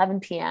it's like 11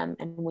 PM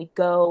and we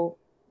go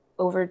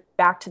over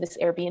back to this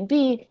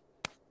Airbnb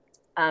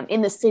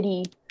in the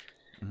city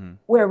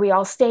where we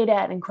all stayed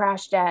at and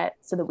crashed at,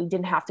 so that we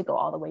didn't have to go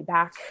all the way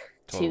back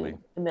to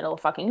the middle of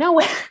fucking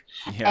nowhere.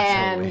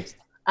 Yeah,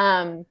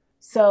 and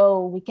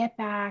so we get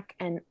back,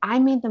 and I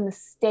made the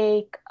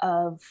mistake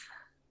of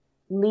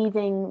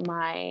leaving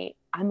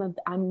I'm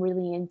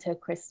really into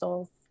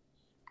crystals,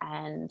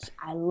 and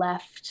I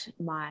left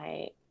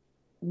my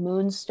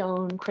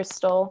moonstone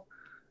crystal,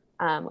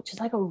 which is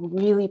like a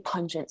really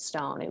pungent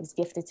stone. It was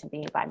gifted to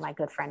me by my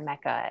good friend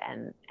Mecca,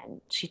 and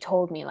she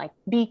told me, like,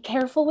 be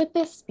careful with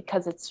this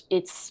because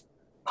it's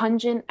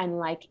pungent and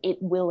like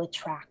it will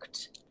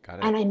attract. Got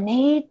it. And I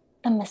made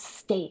the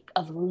mistake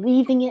of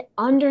leaving it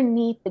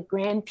underneath the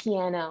grand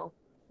piano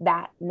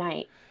that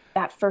night,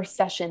 that first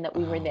session that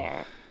we were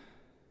there.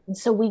 And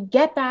so we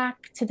get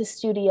back to the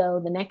studio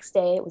the next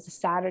day. It was a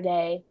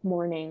Saturday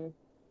morning,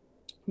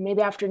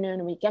 maybe afternoon,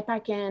 and we get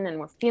back in and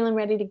we're feeling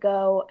ready to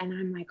go. And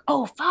I'm like,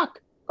 oh,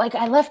 fuck. Like,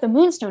 I left the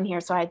moonstone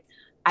here. So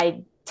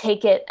I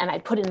take it and I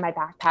put it in my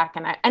backpack.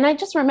 And I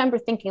just remember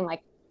thinking,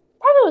 like,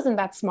 probably wasn't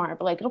that smart,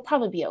 but like, it'll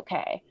probably be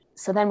okay.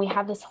 So then we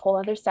have this whole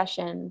other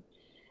session.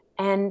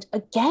 And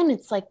again,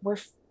 it's like,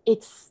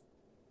 it's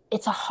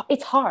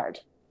hard.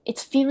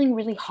 It's feeling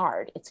really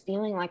hard. It's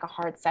feeling like a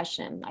hard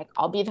session. Like,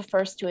 I'll be the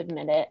first to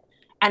admit it.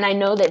 And I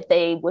know that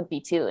they would be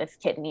too if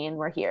Kit and Ian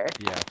were here,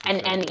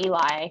 and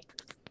Eli.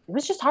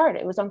 was just hard.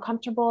 It was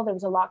uncomfortable. There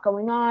was a lot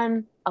going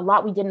on, a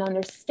lot we didn't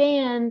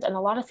understand, and a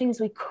lot of things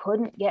we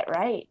couldn't get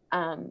right.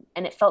 And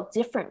it felt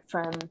different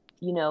from,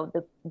 you know,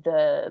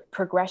 the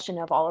progression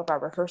of all of our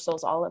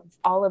rehearsals,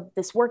 all of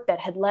this work that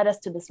had led us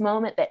to this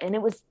moment. And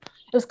it was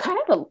kind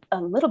of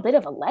a little bit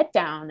of a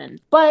letdown.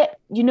 But,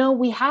 you know,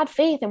 we had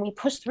faith and we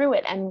pushed through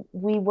it, and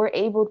we were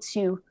able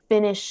to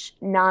finish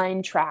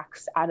 9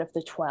 tracks out of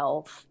the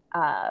 12.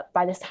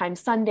 By this time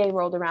Sunday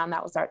rolled around,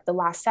 that was the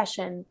last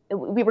session.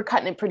 We were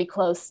cutting it pretty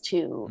close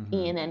to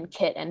Ian and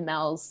Kit and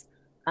Mel's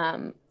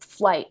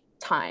flight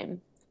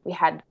time. We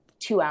had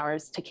 2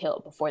 hours to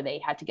kill before they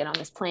had to get on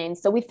this plane.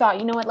 So we thought,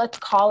 you know what, let's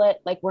call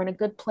it. Like, we're in a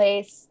good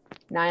place.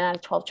 9 out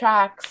of 12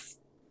 tracks.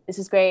 This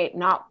is great.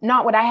 Not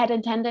what I had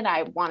intended.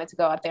 I wanted to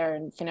go out there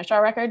and finish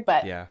our record,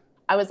 but yeah.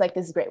 I was like,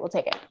 this is great. We'll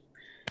take it.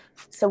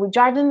 So we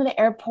drive into the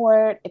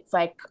airport. It's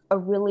like a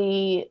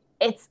really,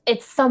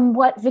 it's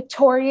somewhat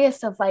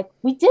victorious of like,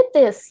 we did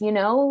this, you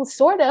know,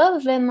 sort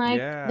of. And like,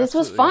 this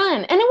was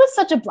fun. And it was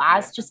such a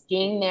blast just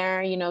being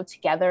there, you know,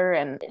 together.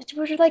 And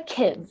we're just like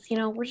kids, you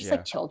know, we're just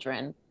like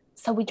children.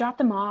 So we dropped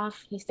them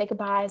off. You say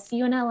goodbye, see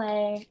you in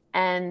LA.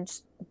 And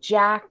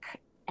Jack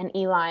and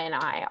Eli and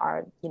I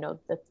are, you know,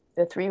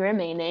 the 3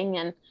 remaining.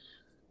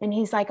 And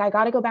he's like, I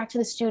got to go back to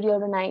the studio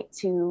tonight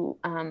to,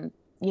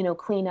 you know,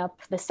 clean up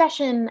the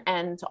session.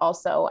 And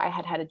also I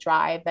had a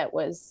drive that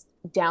was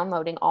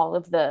downloading all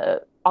of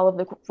the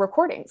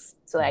recordings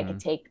so that I could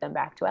take them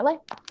back to LA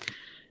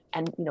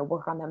and, you know,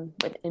 work on them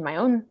in my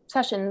own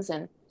sessions.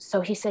 And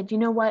so he said, you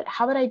know what,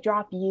 how about I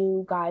drop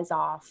you guys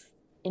off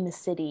in the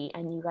city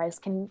and you guys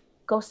can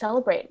go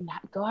celebrate and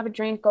go have a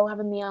drink, go have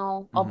a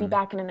meal. I'll be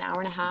back in an hour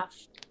and a half.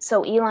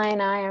 So Eli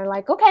and I are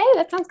like, okay,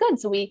 that sounds good.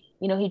 So we,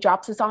 you know, he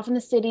drops us off in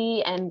the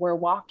city and we're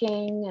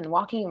walking and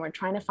we're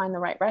trying to find the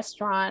right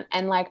restaurant.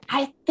 And like,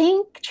 I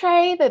think,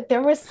 Trey, that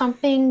there was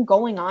something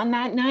going on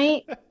that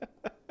night.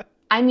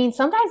 I mean,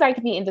 sometimes I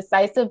could be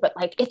indecisive, but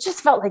like, it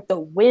just felt like the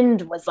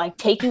wind was like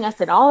taking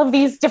us in all of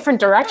these different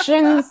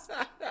directions.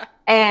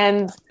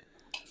 And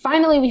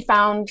finally we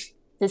found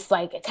this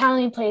like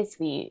Italian place.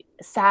 We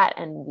sat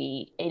and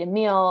we ate a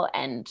meal,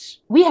 and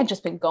we had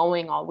just been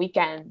going all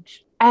weekend.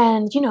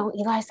 And, you know,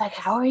 Eli's like,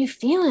 how are you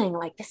feeling?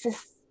 Like, this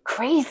is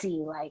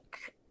crazy.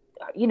 Like,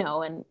 you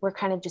know, and we're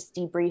kind of just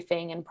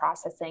debriefing and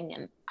processing.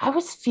 And I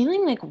was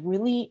feeling like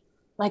really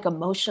like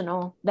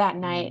emotional that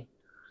night.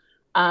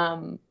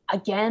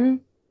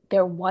 Again,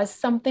 there was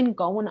something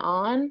going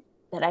on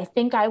that I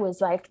think I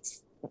was like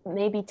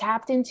maybe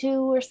tapped into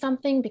or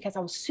something, because I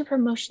was super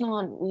emotional,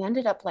 and we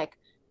ended up like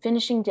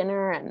finishing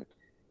dinner, and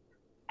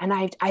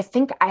I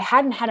think I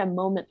hadn't had a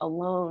moment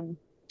alone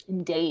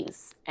in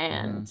days.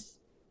 And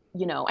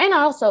you know, and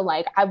also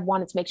like I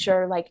wanted to make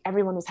sure like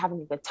everyone was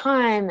having a good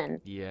time,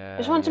 and I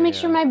just wanted to make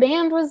sure my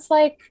band was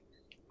like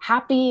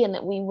happy and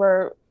that we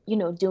were, you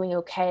know, doing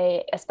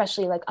okay,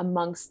 especially like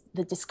amongst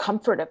the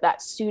discomfort of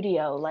that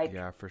studio. Like,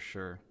 yeah, for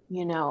sure,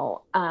 you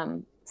know.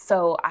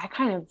 So I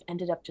kind of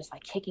ended up just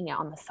like kicking it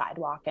on the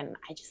sidewalk, and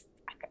I just,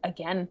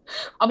 again,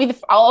 I'll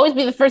always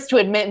be the first to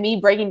admit me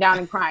breaking down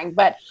and crying.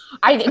 But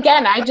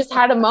I just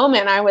had a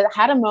moment.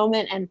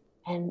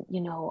 And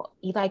you know,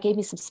 Eli gave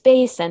me some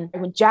space. And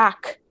when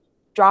Jack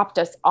dropped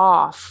us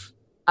off,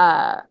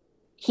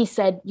 he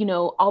said, you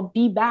know, I'll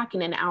be back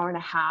in an hour and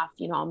a half.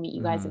 You know, I'll meet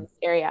you guys in this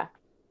area.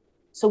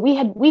 So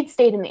we'd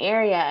stayed in the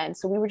area, and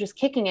so we were just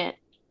kicking it.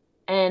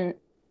 And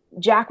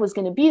Jack was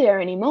going to be there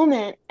any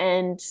moment,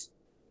 and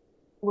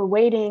we're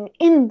waiting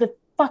in the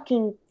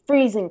fucking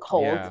freezing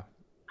cold. Yeah.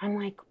 I'm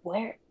like,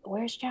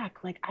 where's Jack?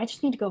 Like, I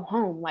just need to go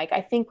home. Like,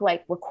 I think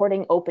like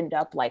recording opened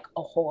up like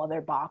a whole other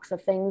box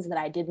of things that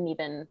I didn't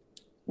even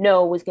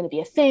know was going to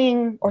be a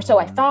thing, or so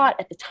I thought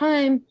at the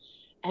time.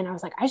 And I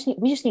was like,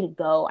 we just need to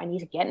go. I need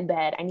to get in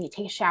bed. I need to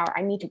take a shower.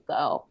 I need to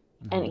go.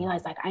 And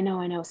Eli's like, I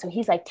know. So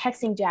he's like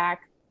texting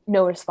Jack,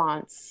 no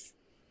response.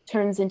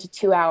 Turns into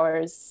 2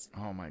 hours.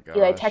 Oh my god.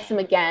 Eli texts him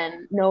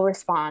again, no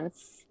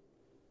response.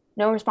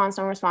 2 hours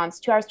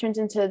turns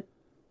into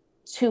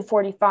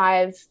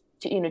 2:45.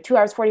 2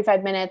 hours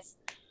 45 minutes.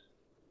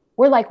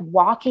 We're like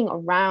walking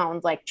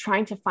around, like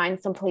trying to find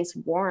someplace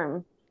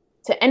warm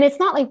and it's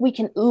not like we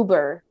can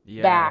Uber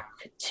back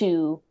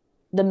to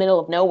the middle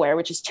of nowhere,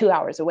 which is 2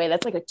 hours away.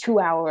 That's like a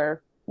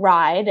 2-hour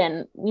ride.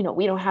 And, you know,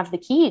 we don't have the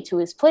key to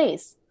his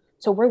place.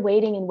 So we're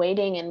waiting,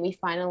 and we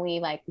finally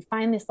we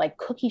find this like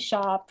cookie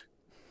shop.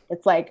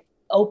 It's like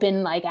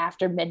open like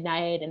after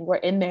midnight, and we're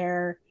in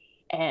there,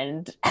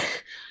 and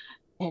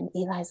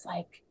Eli's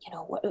like, you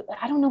know,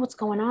 I don't know what's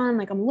going on.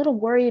 Like, I'm a little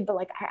worried, but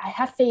like, I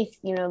have faith,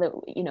 you know, that,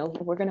 you know,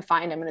 we're going to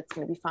find him and it's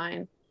going to be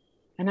fine.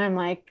 And I'm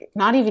like,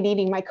 not even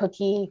eating my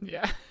cookie.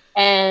 Yeah.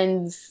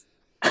 And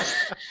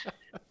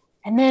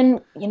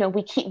then, you know,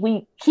 we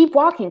keep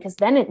walking, because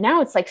then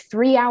now it's like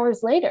 3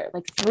 hours later,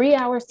 like 3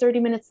 hours, 30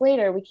 minutes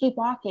later, we keep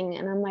walking.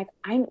 And I'm like,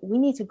 we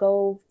need to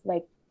go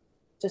like,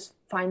 just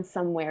find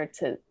somewhere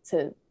to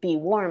be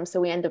warm. So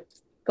we end up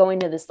going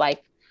to this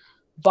like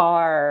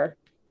bar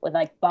with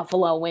like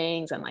buffalo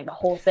wings and like the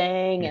whole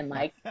thing. And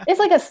like, it's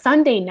like a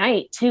Sunday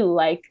night too.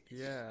 Like,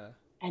 yeah.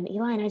 And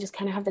Eli and I just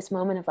kind of have this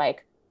moment of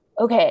like,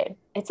 okay,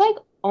 it's like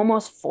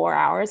almost 4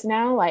 hours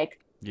now. Like,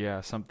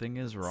 Yeah, something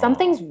is wrong.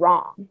 something's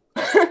wrong.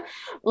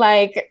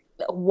 Like,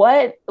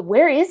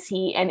 where is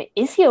he? And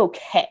is he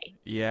okay?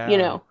 Yeah. You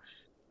know?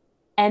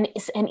 And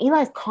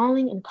Eli's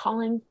calling and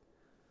calling.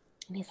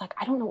 And he's like,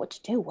 I don't know what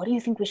to do. What do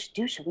you think we should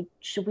do?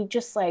 Should we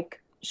just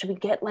like, should we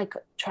get like,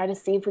 try to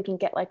see if we can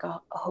get like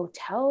a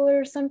hotel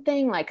or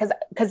something? Like, cause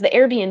the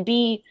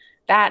Airbnb,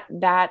 that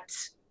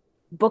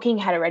booking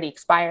had already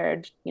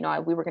expired. You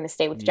know, we were going to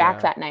stay with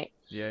Jack that night.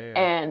 Yeah.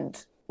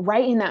 And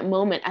right in that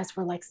moment, as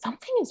we're like,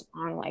 something is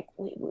wrong. Like,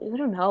 we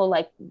don't know.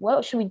 Like,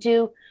 what should we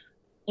do?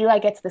 Eli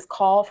gets this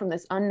call from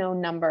this unknown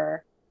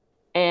number,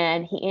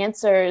 and he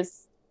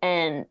answers,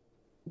 and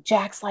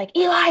Jack's like,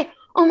 Eli,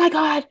 oh my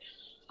God,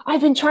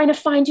 I've been trying to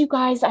find you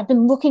guys. I've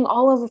been looking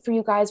all over for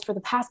you guys for the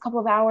past couple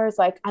of hours.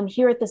 Like, I'm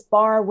here at this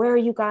bar. Where are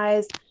you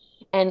guys?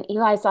 And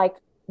Eli's like,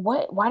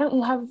 what? Why don't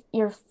you have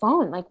your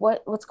phone? Like,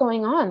 what's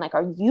going on? Like,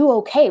 are you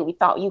okay? We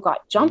thought you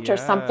got jumped or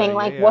something.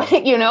 Like,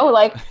 what, you know,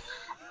 like,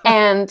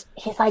 and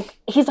he's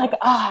like,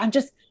 I'm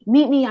just,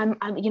 meet me. I'm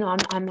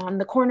on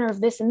the corner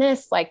of this and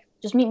this. Like,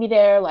 just meet me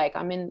there. Like,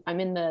 I'm in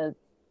the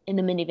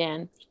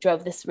minivan. He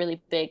drove this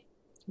really big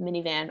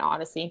minivan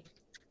Odyssey.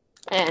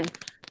 And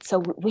so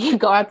we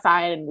go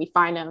outside and we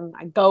find him.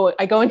 I go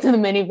into the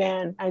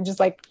minivan. I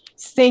just like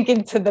sink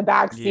into the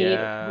back seat.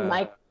 Yeah. I'm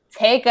like,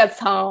 take us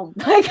home.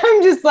 Like,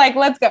 I'm just like,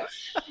 let's go.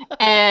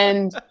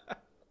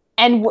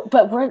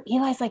 But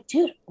Eli's like,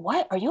 dude,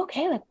 what? Are you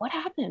okay? Like, what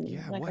happened?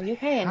 Yeah, like, what are you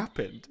okay?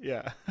 happened?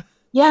 Yeah.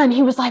 Yeah. And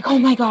he was like, oh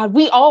my God,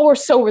 we all were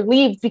so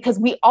relieved because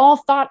we all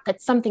thought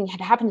that something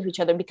had happened to each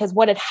other, because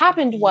what had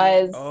happened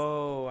was,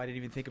 oh, I didn't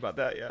even think about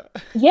that. Yeah.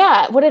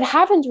 yeah, what had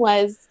happened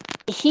was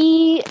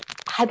he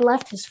had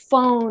left his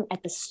phone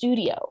at the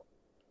studio,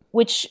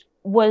 which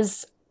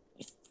was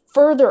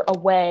further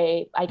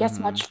away, I guess,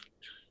 much,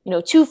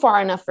 too far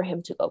enough for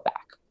him to go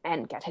back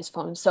and get his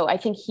phone. So I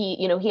think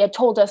he had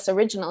told us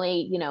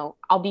originally,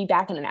 I'll be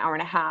back in an hour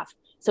and a half.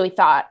 So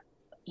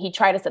he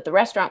tried us at the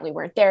restaurant. We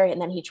weren't there. And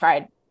then he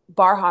tried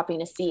bar hopping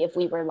to see if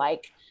we were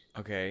like,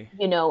 okay,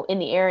 in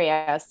the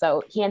area.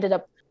 So he ended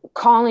up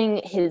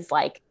calling his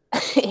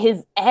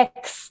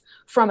ex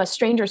from a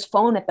stranger's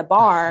phone at the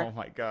bar. Oh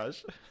my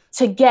gosh.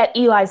 To get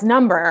Eli's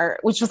number,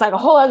 which was like a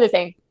whole other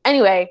thing.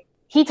 Anyway,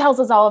 he tells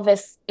us all of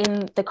this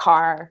in the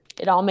car.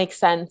 It all makes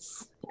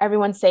sense.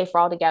 Everyone's safe. We're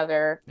all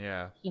together.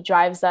 Yeah. He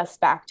drives us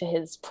back to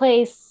his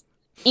place.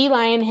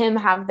 Eli and him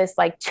have this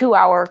like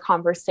 2-hour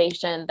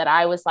conversation that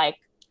I was like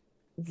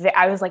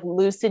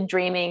lucid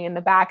dreaming in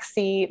the back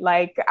seat.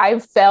 Like, I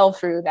fell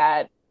through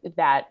that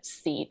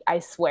seat. I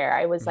swear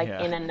I was like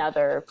in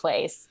another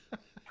place.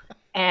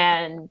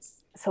 And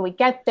so we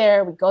get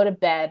there, we go to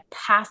bed,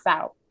 pass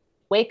out,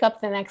 wake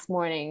up the next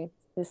morning.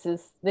 This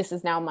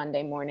is now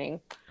Monday morning.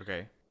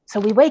 Okay. So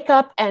we wake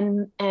up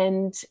and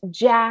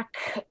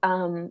Jack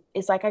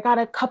is like, I got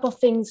a couple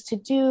things to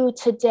do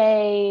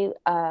today.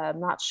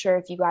 I'm not sure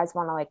if you guys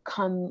want to like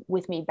come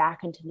with me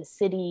back into the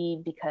city,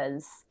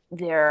 because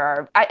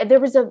there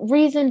was a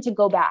reason to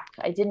go back.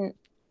 I didn't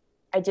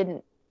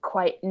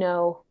quite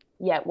know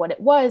yet what it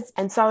was.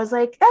 And so I was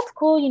like, that's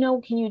cool.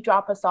 Can you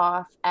drop us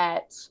off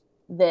at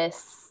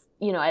this,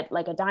 at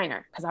like a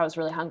diner? Because I was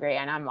really hungry,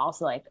 and I'm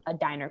also like a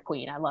diner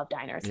queen. I love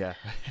diners. Yeah.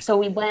 So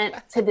we went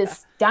to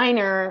this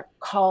diner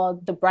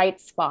called The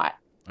Bright Spot.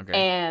 Okay.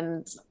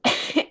 And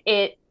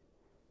it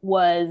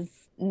was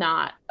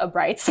not a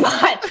bright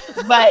spot,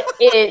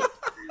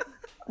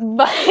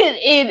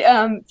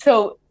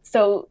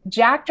 so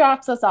Jack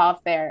drops us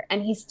off there,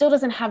 and he still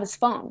doesn't have his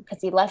phone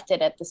because he left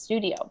it at the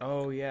studio.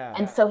 Oh yeah.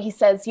 And so he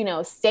says,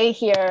 stay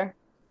here.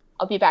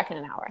 I'll be back in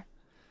an hour.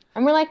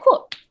 And we're like,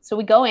 cool. So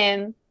we go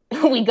in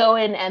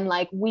and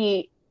like,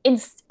 we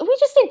just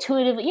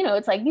intuitively,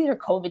 it's like, these are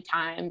COVID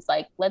times.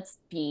 Like, let's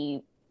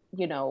be,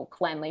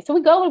 cleanly. So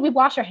we go and we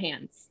wash our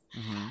hands.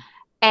 Mm-hmm.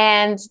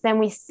 And then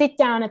we sit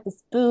down at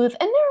this booth,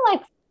 and there are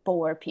like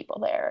 4 people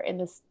there in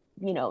this,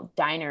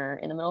 diner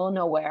in the middle of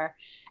nowhere.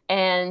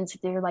 And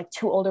they're like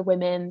 2 older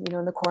women,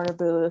 in the corner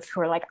booth,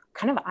 who are like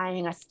kind of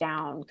eyeing us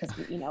down because,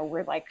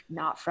 we're like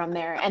not from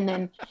there. And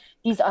then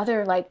these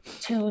other like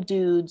 2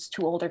 dudes,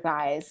 2 older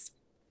guys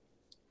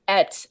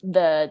at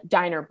the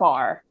diner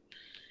bar.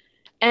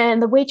 And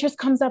the waitress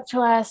comes up to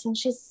us, and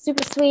she's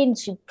super sweet, and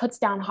she puts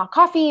down hot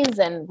coffees,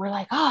 and we're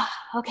like, oh,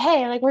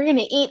 okay. Like, we're going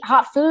to eat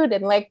hot food.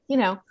 And like,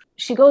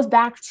 she goes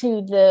back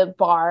to the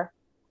bar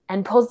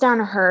and pulls down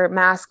her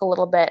mask a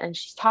little bit, and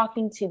she's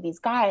talking to these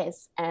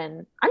guys.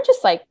 And I'm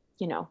just like,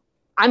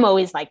 I'm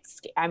always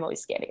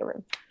scared of your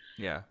room.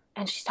 Yeah.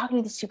 And she's talking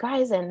to these 2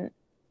 guys, and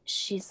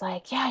she's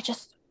like, yeah,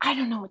 I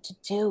don't know what to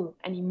do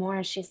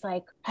anymore. She's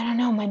like, I don't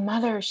know. My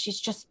mother, she's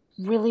just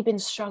really been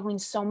struggling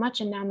so much,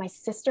 and now my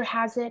sister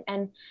has it,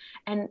 and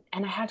I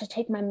had to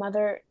take my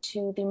mother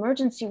to the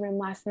emergency room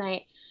last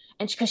night,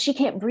 and because she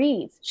can't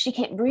breathe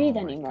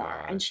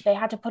anymore, and they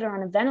had to put her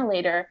on a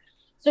ventilator.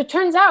 So it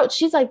turns out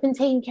she's like been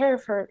taking care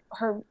of her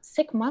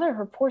sick mother,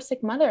 her poor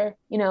sick mother,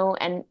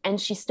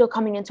 and she's still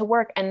coming into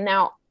work. And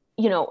now,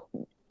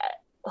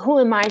 who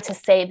am I to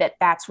say that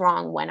that's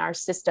wrong when our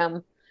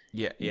system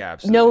Yeah,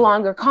 absolutely. no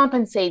longer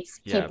compensates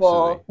Yeah, people,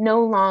 absolutely.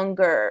 no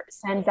longer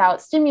sends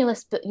out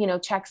stimulus,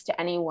 checks to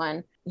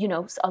anyone.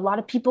 A lot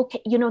of people,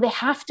 they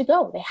have to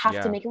go, they have to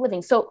Yeah. make a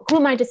living. So who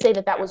am I to say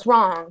that was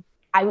wrong?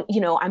 I'm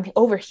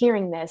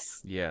overhearing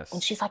this. Yes.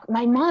 And she's like,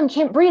 my mom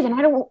can't breathe and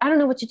I don't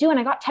know what to do. And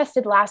I got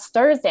tested last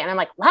Thursday. And I'm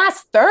like,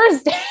 last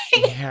Thursday?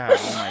 Yeah.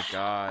 Oh my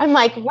gosh. I'm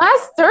like,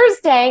 last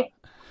Thursday?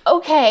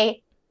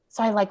 Okay.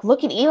 So I like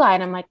look at Eli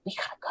and I'm like, we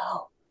gotta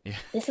go. Yeah.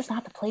 This is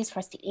not the place for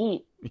us to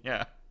eat.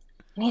 Yeah.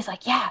 And he's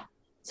like, yeah.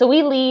 So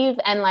we leave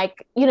and and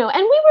we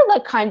were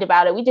like kind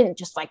about it. We didn't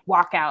just like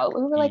walk out.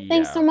 We were like,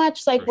 thanks so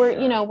much. Like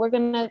we're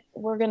gonna,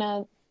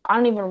 I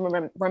don't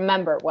even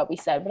remember what we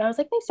said, but I was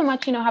like, thanks so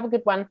much, have a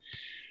good one.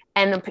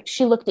 And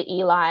she looked at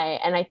Eli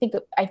and I think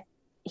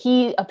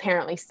he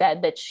apparently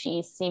said that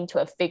she seemed to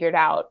have figured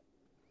out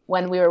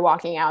when we were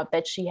walking out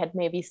that she had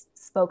maybe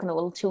spoken a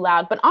little too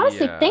loud. But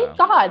honestly, thank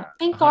God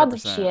 100%. that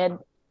she had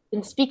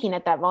been speaking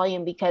at that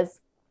volume because,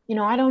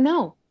 I don't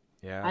know.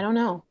 Yeah. I don't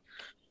know.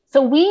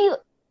 So we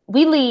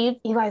leave.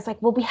 Eli's like,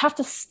 well, we have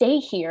to stay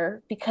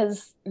here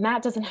because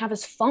Matt doesn't have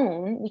his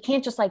phone. We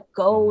can't just like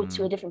go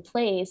to a different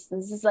place.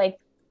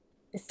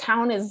 This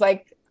town is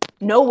like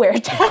nowhere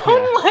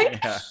town.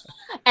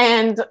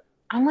 And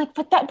I'm like,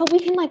 but we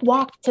can like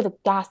walk to the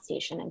gas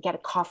station and get a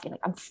coffee.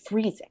 Like I'm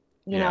freezing,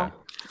 you know?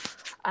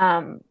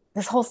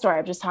 This whole story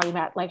I'm just talking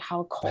about like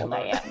how cold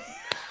I am.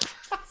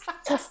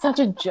 Just such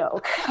a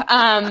joke.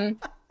 I'm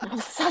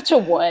such a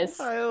wuss.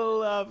 I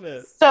love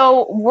it.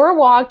 So we're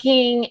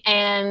walking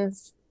and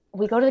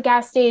we go to the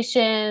gas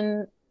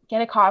station,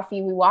 get a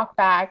coffee. We walk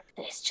back.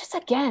 It's just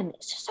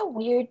a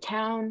weird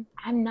town.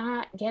 I'm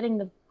not getting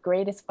the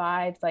greatest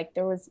vibes. Like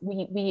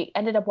we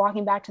ended up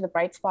walking back to the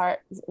Bright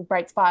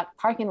Spot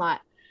parking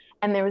lot.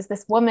 And there was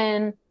this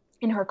woman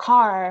in her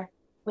car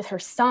with her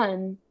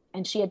son.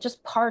 And she had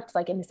just parked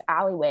like in this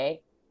alleyway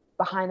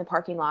behind the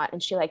parking lot.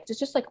 And she like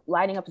just like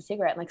lighting up a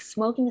cigarette and like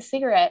smoking a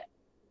cigarette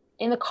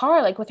in the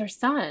car, like with her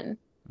son.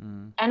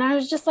 And I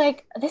was just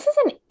like, this is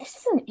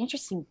an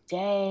interesting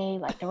day.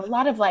 Like there were a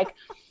lot of like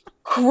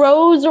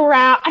crows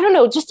around. I don't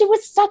know,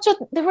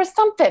 there was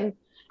something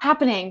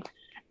happening.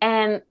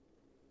 And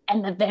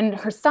then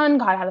her son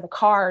got out of the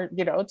car,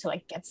 to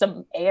like get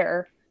some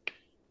air.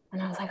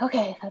 And I was like,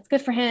 okay, that's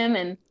good for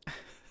him.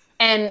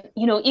 And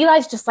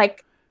Eli's just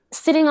like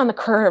sitting on the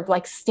curb,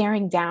 like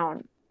staring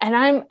down. And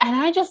I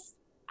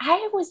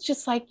was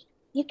just like,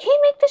 you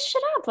can't make this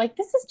shit up. Like,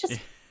 this is just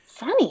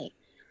funny.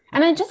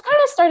 And I just kind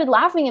of started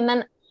laughing. And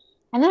then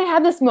I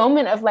had this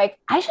moment of like,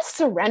 I just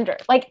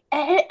surrendered. Like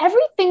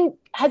everything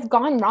has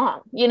gone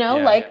wrong,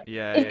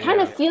 it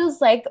kind of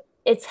feels like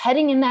it's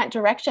heading in that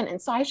direction.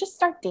 And so I just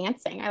start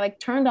dancing. I like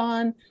turned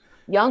on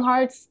Young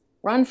Hearts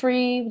Run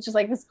Free, which is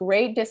like this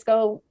great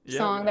disco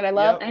song that I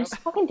love. And I just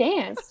fucking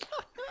danced.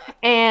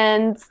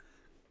 And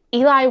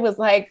Eli was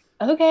like,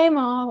 okay,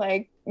 Ma,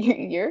 like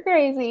you're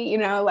crazy,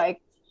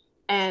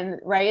 and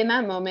right in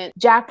that moment,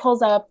 Jack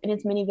pulls up in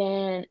his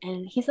minivan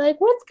and he's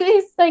like, what's good?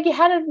 He's like, you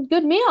had a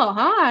good meal,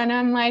 huh? And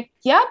I'm like,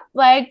 yep.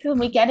 Like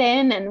we get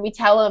in and we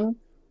tell him,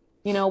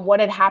 what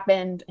had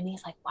happened. And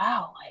he's like,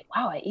 wow,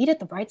 I eat at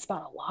the Bright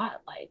Spot a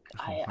lot. Like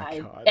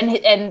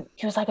and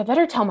he was like, I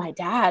better tell my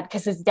dad.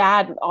 Cause his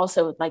dad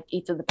also like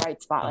eats at the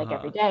Bright Spot like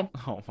every day.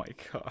 Oh my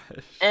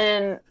gosh.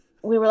 And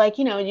we were like,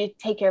 you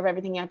take care of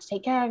everything you have to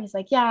take care of. He's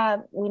like, yeah,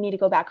 we need to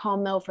go back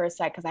home though for a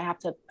sec. Cause I have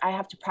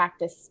to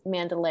practice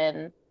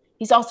mandolin.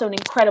 He's also an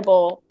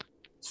incredible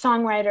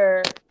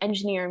songwriter,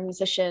 engineer,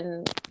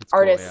 musician,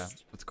 artist. Cool,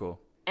 yeah. That's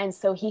cool. And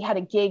so he had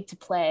a gig to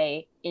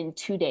play in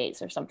 2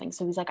 days or something.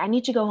 So he's like, I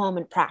need to go home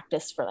and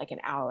practice for like an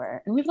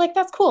hour. And we were like,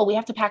 that's cool. We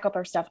have to pack up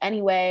our stuff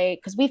anyway.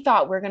 Cause we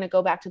thought we're going to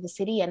go back to the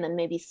city and then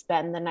maybe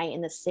spend the night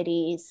in the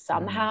city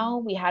somehow.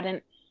 We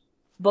hadn't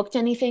booked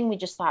anything. We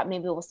just thought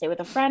maybe we'll stay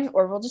with a friend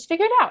or we'll just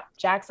figure it out.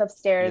 Jack's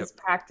upstairs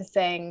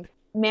practicing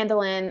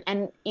mandolin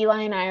and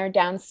Eli and I are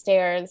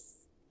downstairs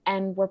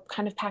and we're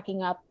kind of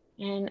packing up.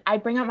 And I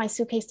bring out my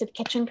suitcase to the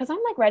kitchen because I'm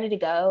like ready to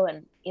go.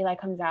 And Eli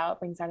comes out,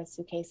 brings out his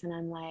suitcase, and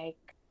I'm like,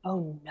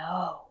 oh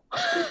no.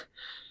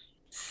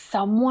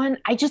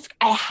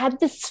 I had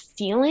this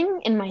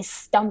feeling in my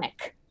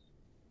stomach,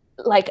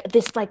 like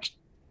this like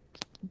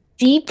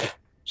deep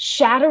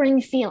shattering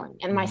feeling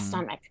in my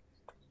stomach.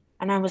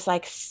 And I was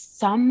like,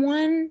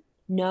 someone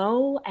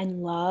know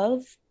and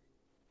love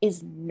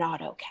is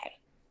not okay.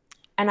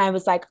 And I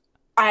was like,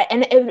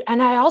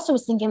 and I also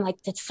was thinking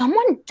like, did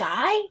someone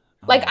die?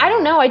 Like, I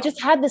don't know. I just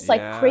had this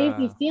like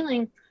crazy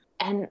feeling.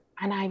 And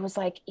I was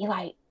like,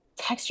 Eli,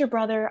 text your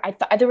brother. I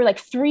thought there were like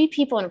 3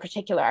 people in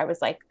particular. I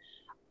was like,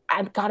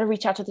 I've got to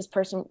reach out to this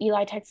person.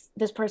 Eli texts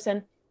this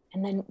person.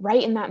 And then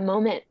right in that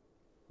moment,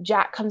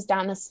 Jack comes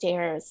down the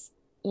stairs,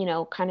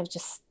 kind of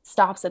just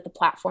stops at the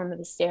platform of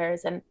the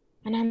stairs. And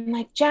I'm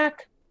like,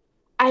 Jack,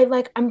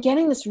 I'm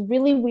getting this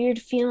really weird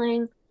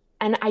feeling.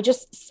 And I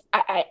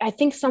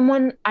think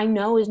someone I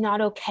know is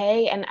not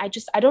okay. And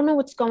I don't know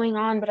what's going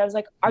on, but I was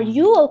like, are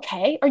you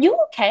okay? Are you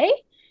okay?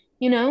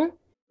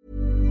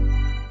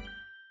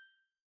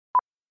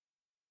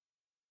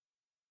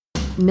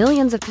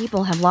 Millions of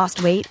people have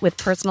lost weight with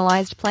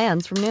personalized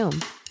plans from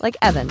Noom, Like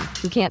Evan,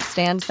 who can't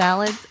stand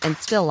salads and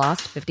still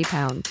lost 50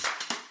 pounds.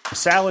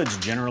 Salads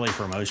generally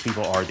for most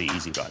people are the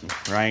easy button,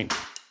 right?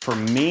 For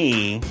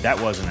me,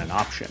 that wasn't an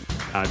option.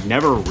 I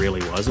never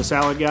really was a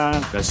salad guy.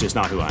 That's just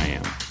not who I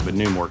am. But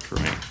Noom worked for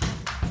me.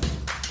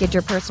 Get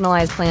your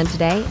personalized plan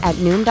today at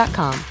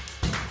Noom.com.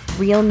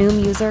 Real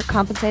Noom user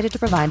compensated to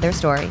provide their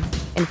story.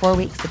 In 4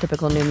 weeks, the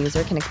typical Noom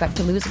user can expect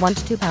to lose 1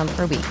 to 2 pounds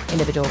per week.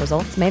 Individual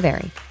results may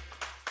vary.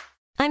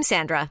 I'm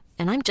Sandra,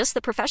 and I'm just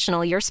the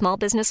professional your small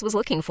business was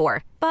looking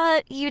for.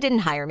 But you didn't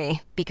hire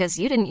me because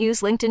you didn't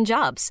use LinkedIn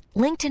Jobs.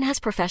 LinkedIn has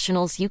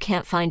professionals you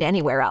can't find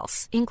anywhere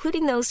else,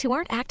 including those who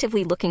aren't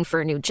actively looking for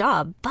a new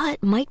job,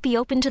 but might be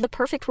open to the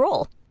perfect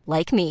role,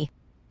 like me.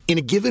 In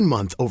a given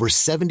month, over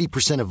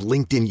 70% of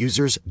LinkedIn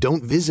users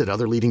don't visit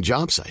other leading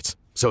job sites.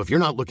 So if you're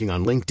not looking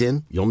on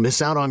LinkedIn, you'll miss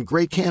out on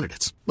great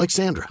candidates like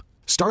Sandra.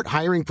 Start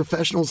hiring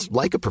professionals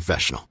like a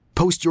professional.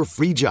 Post your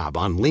free job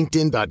on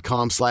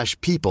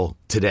linkedin.com/people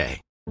today.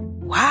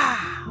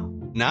 Wow.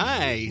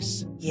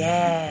 Nice.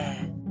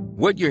 Yeah.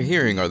 What you're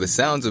hearing are the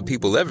sounds of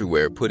people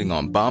everywhere putting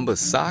on Bombas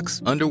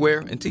socks,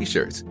 underwear, and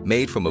T-shirts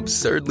made from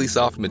absurdly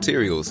soft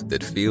materials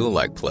that feel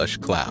like plush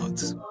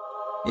clouds.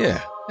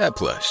 Yeah, that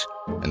plush.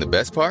 And the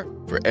best part?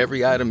 For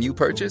every item you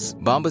purchase,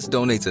 Bombas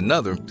donates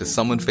another to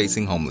someone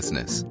facing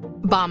homelessness.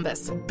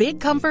 Bombas. Big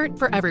comfort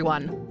for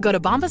everyone. Go to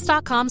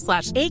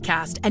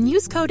bombas.com/ACAST and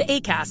use code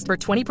ACAST for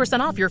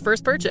 20% off your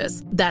first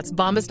purchase. That's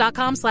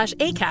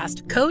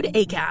bombas.com/ACAST. Code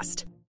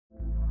ACAST.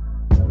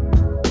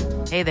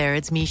 Hey there,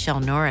 it's Michelle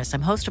Norris.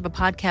 I'm host of a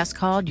podcast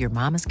called Your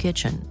Mama's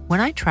Kitchen.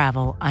 When I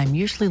travel, I'm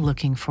usually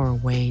looking for a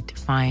way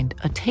to find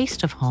a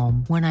taste of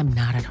home when I'm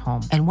not at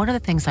home. And one of the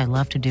things I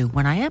love to do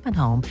when I am at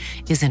home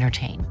is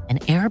entertain.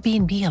 And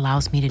Airbnb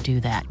allows me to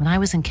do that. When I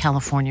was in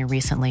California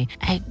recently,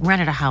 I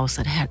rented a house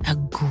that had a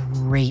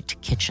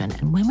great kitchen.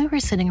 And when we were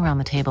sitting around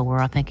the table,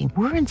 we're all thinking,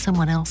 we're in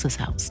someone else's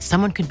house.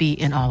 Someone could be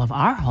in all of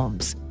our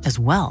homes as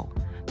well.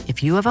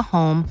 If you have a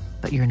home,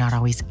 but you're not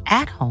always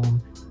at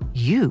home,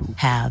 you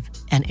have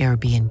an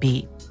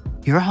Airbnb.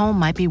 Your home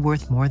might be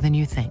worth more than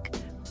you think.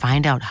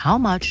 Find out how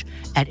much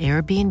at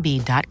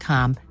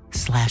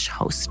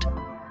airbnb.com/host.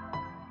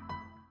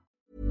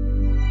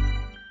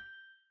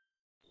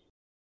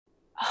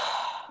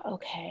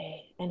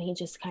 Okay. And he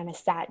just kind of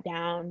sat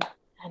down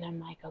and I'm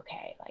like,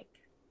 okay, like,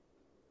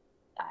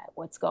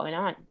 what's going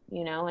on?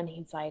 You know? And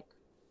he's like,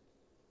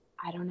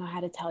 I don't know how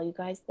to tell you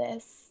guys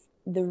this.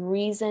 The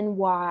reason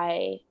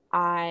why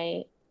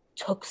I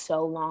took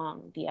so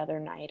long the other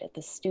night at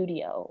the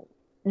studio,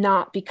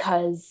 not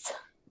because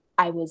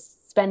I was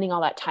spending all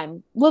that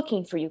time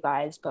looking for you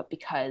guys, but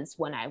because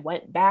when I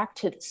went back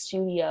to the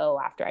studio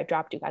after I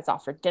dropped you guys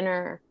off for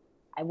dinner,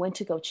 I went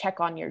to go check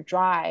on your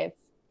drive.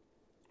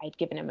 I'd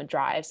given him a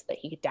drive so that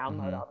he could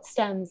download all the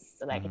stems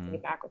so that I could take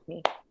it back with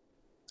me.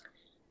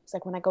 It's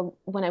like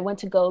when I went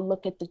to go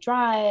look at the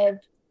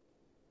drive,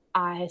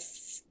 I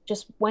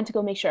just went to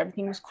go make sure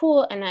everything was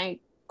cool, and I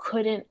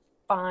couldn't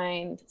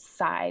find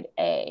side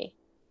A.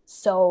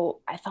 So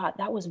I thought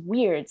that was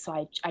weird.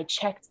 So I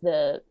checked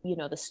the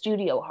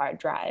studio hard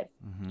drive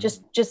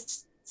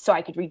just so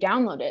I could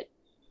re-download it.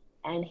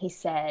 And he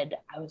said,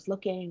 I was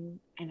looking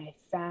and I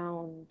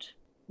found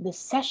the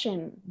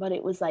session, but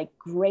it was like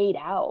grayed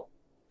out.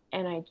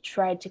 And I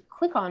tried to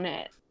click on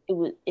it.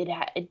 It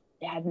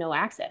had no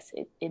access.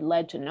 It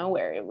led to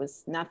nowhere. It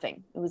was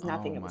nothing. It was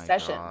nothing of a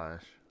session.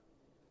 Gosh.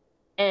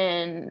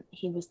 And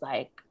he was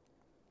like,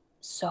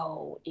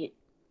 so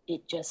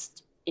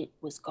it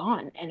was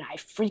gone. And I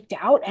freaked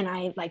out and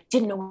I like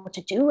didn't know what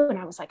to do. And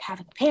I was like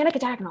having a panic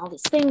attack and all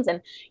these things.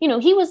 And,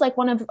 he was like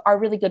one of our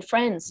really good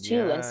friends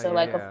too. Yeah, and so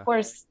of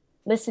course,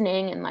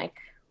 listening and like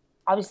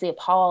obviously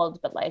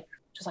appalled, but like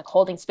just like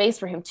holding space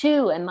for him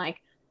too. And like,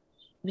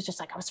 it was just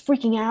like, I was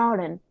freaking out.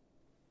 And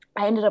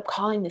I ended up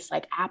calling this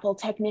like Apple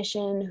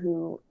technician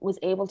who was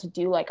able to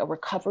do like a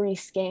recovery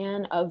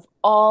scan of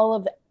all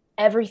of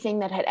everything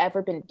that had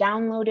ever been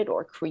downloaded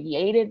or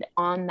created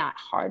on that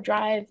hard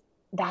drive.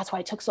 That's why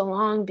it took so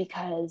long,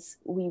 because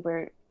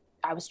I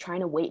was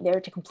trying to wait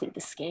there to complete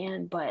the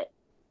scan, but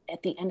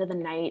at the end of the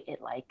night,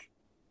 it like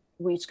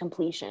reached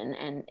completion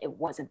and it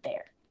wasn't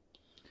there.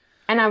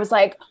 And I was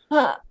like,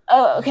 oh,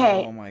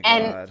 okay. Oh my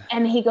God.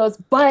 And he goes,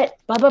 but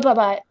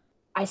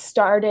I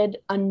started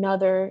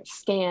another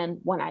scan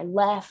when I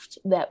left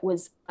that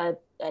was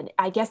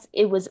I guess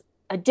it was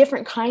a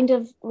different kind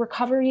of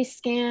recovery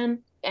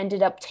scan,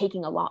 ended up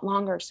taking a lot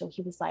longer. So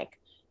he was like,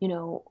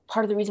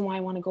 part of the reason why I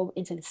want to go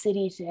into the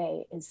city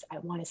today is I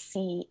want to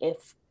see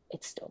if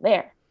it's still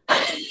there.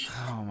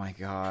 Oh my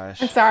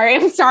gosh. I'm sorry.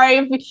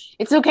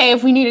 It's okay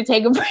if we need to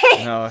take a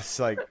break. No, it's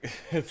like,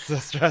 it's so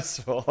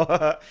stressful.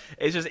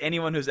 It's just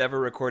anyone who's ever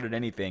recorded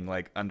anything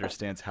like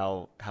understands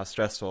how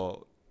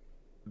stressful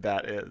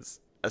that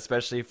is,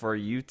 especially for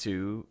you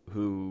two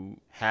who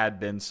had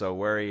been so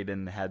worried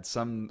and had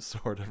some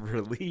sort of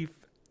relief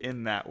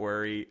in that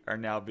worry are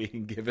now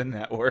being given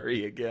that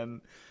worry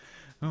again.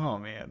 Oh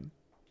man.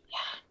 Yeah.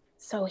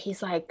 So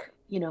he's like,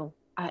 he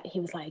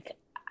was like,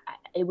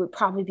 it would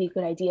probably be a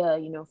good idea,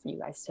 for you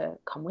guys to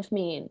come with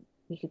me and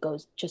we could go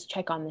just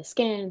check on the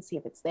scan and see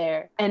if it's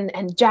there.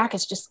 And Jack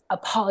is just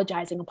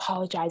apologizing.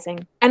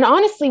 And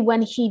honestly,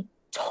 when he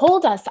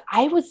told us,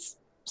 I was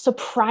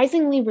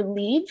surprisingly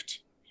relieved,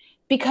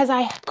 because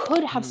I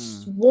could have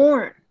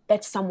sworn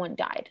that someone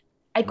died.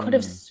 I could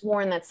have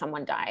sworn that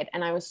someone died.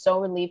 And I was so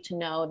relieved to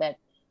know that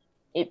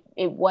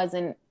it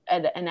wasn't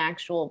an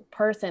actual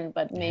person,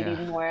 but maybe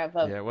more of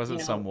a, it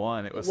wasn't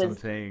someone, it was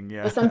something.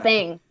 It was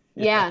something.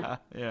 Yeah.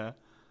 Yeah.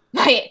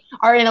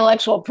 Our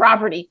intellectual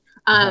property.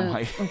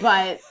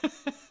 But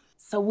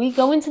so we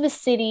go into the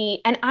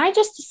city, and I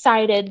just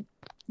decided,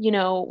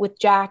 with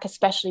Jack,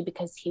 especially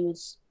because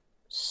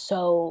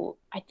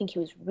I think he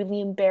was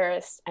really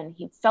embarrassed and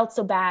he felt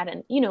so bad.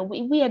 And,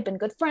 we had been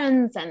good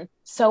friends. And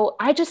so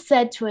I just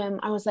said to him,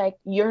 I was like,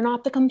 you're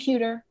not the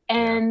computer.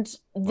 And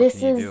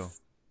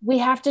we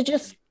have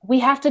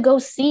to go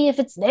see if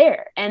it's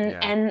there.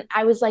 And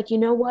I was like, you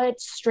know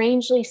what?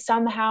 Strangely,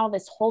 somehow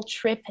this whole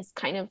trip has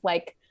kind of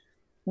like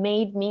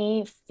made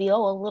me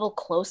feel a little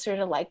closer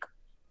to like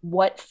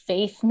what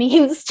faith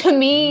means to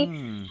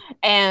me.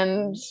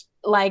 And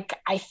like,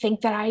 I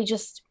think that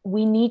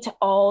we need to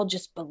all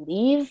just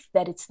believe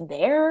that it's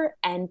there.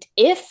 And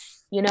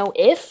if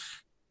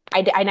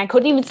I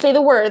couldn't even say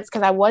the words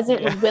because I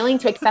wasn't willing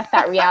to accept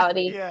that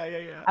reality.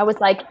 I was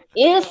like,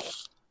 if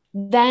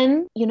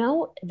then,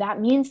 that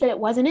means that it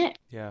wasn't it.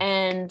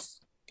 And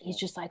he's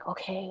just like,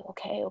 okay,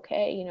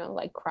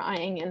 like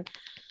crying. And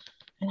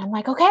I'm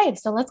like, okay,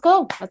 so let's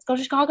go to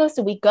Chicago.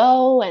 So we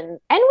go and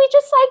we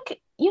just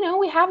like,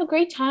 we have a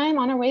great time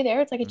on our way there.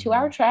 It's like a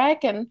 2-hour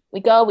trek, and we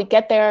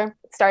get there.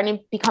 It's starting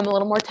to become a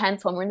little more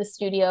tense when we're in the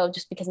studio,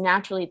 just because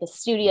naturally the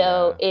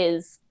studio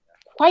is,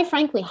 quite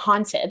frankly,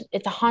 haunted.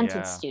 It's a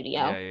haunted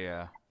studio.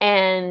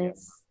 And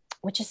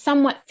which is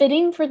somewhat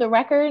fitting for the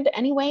record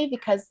anyway,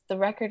 because the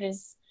record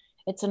it's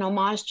an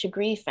homage to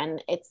grief,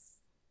 and it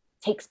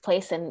takes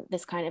place in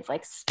this kind of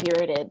like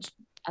spirited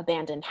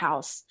abandoned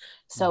house.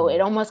 So it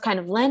almost kind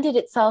of lended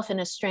itself in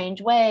a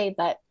strange way.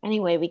 But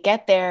anyway, we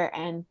get there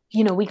and,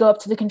 we go up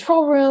to the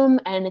control room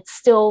and it's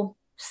still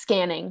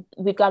scanning.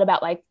 We've got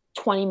about like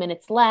 20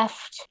 minutes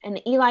left.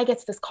 And Eli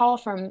gets this call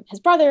from his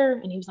brother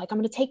and he was like, I'm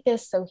going to take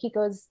this. So he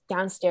goes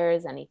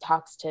downstairs and he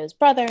talks to his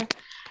brother.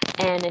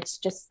 And it's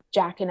just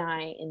Jack and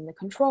I in the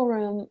control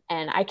room.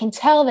 And I can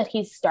tell that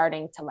he's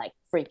starting to like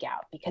freak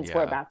out because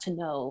we're about to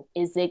know,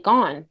 is it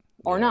gone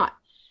or not?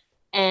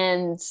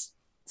 And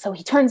so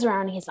he turns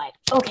around and he's like,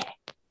 okay,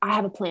 I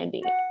have a plan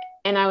B.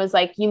 And I was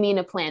like, you mean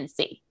a plan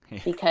C?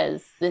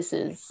 Because this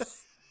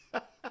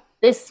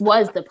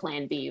was the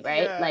plan B,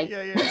 right?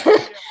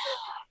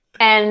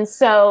 And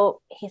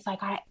so he's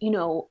like,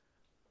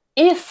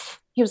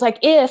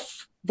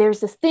 if there's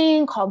this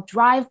thing called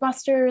drive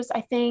busters,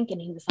 I think.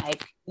 And he was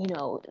like,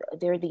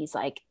 there are these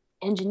like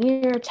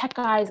engineer tech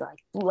guys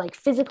like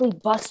physically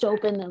bust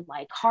open the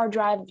like hard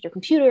drive of your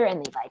computer,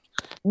 and they like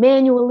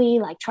manually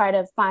like try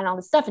to find all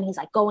this stuff. And he's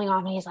like going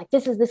on and he's like,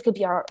 this could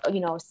be our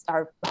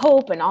our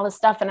hope and all this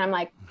stuff. And I'm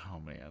like, oh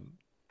man,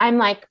 I'm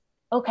like,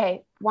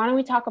 okay, why don't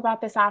we talk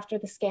about this after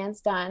the scan's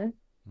done?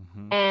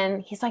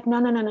 And he's like, no,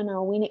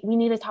 we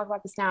need to talk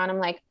about this now. And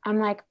I'm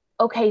like,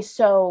 okay,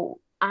 so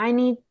I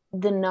need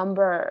the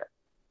number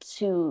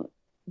to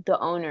the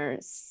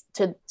owners,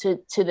 to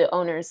the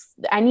owners.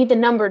 I need the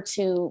number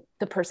to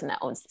the person that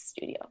owns the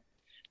studio,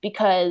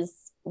 because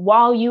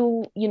while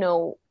you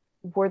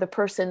were the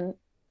person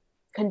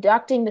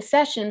conducting the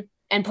session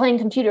and playing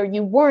computer,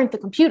 you weren't the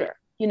computer,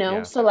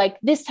 so like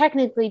this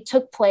technically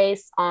took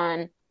place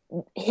on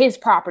his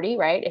property,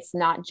 right? It's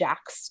not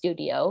Jack's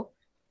studio,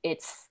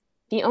 it's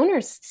the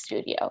owner's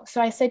studio.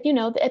 So I said,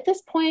 at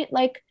this point,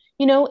 like,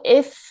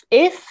 if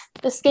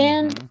the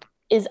scan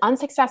is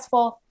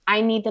unsuccessful,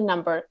 I need the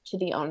number to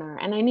the owner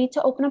and I need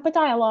to open up a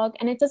dialogue.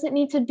 And it doesn't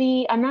need to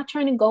be, I'm not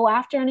trying to go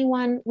after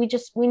anyone. We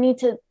need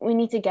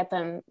to get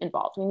them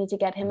involved. We need to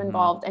get him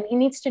involved, and he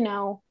needs to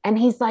know. And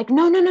he's like,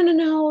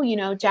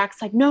 no.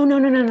 Jack's like,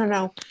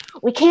 no.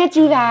 We can't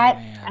do that.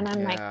 And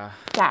I'm like,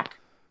 Jack,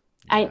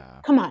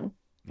 come on,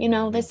 we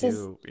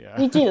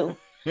do.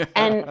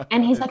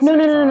 And he's like,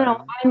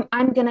 no.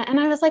 I'm gonna. And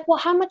I was like, well,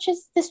 how much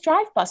is this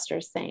drive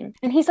busters thing?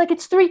 And he's like,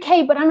 it's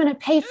 $3,000, but I'm gonna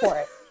pay for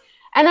it.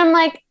 And I'm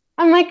like,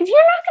 if you're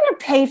not going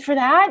to pay for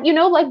that,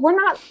 like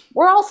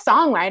we're all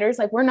songwriters.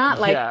 Like we're not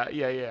like,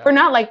 we're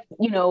not like,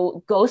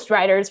 ghost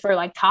writers for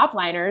like top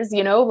liners,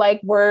 like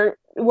we're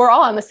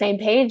all on the same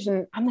page.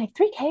 And I'm like,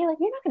 $3,000, like,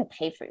 you're not going to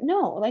pay for it.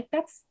 No, like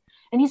that's,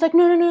 and he's like,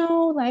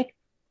 no, like,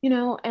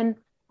 and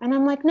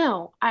I'm like,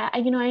 no,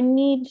 I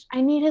need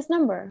his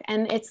number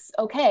and it's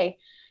okay.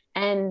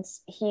 And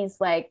he's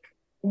like,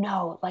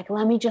 no, like,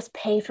 let me just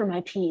pay for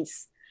my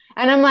piece.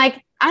 And I'm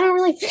like, I don't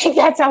really think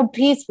that's how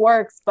peace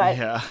works, but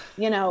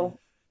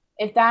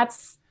if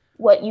that's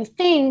what you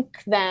think,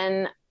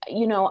 then,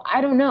 I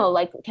don't know,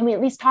 like, can we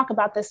at least talk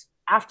about this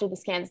after the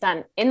scan's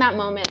done? In that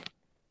moment,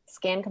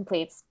 scan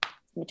completes.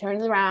 He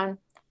turns around,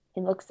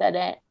 he looks at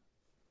it,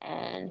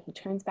 and he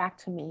turns back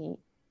to me,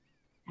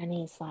 and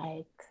he's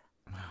like,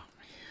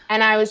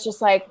 and I was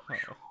just like,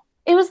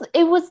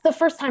 it was the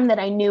first time that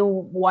I knew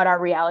what our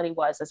reality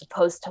was, as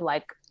opposed to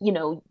like, you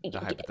know,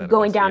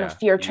 going down a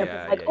fear trip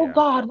of like, oh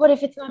God, what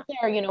if it's not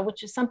there, you know,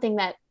 which is something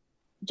that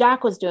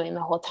Jack was doing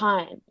the whole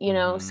time, you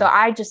know. So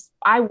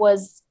I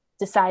was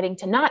deciding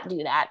to not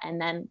do that, and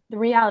then the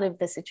reality of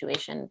the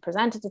situation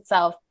presented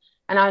itself,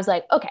 and I was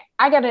like, okay,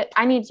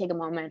 I need to take a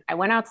moment. I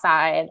went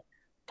outside,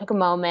 took a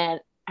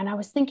moment, and I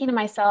was thinking to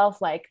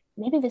myself, like,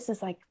 maybe this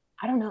is like,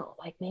 I don't know,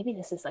 like maybe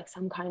this is like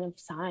some kind of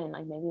sign,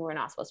 like maybe we're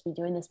not supposed to be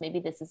doing this, maybe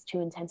this is too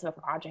intense of a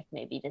project,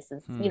 maybe this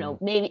is, you know,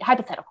 maybe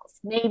hypotheticals,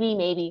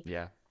 maybe.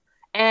 Yeah.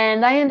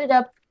 And I ended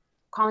up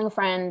calling a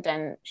friend,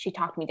 and she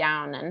talked me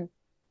down, and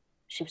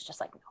she was just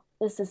like,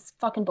 no, this is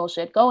fucking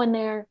bullshit. Go in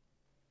there,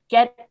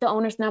 get the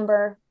owner's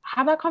number,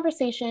 have that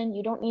conversation.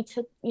 You don't need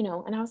to, you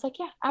know. And I was like,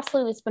 yeah,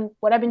 absolutely. It's been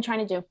what I've been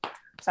trying to do.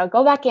 So I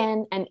go back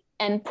in,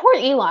 and poor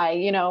Eli,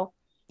 you know,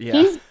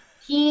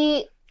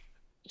 he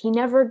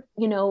never,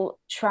 you know,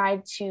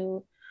 tried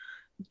to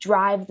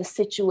drive the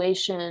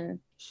situation.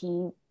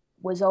 He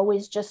was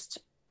always just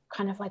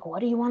kind of like, what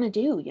do you want to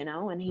do? You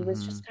know? And he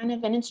was just kind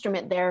of an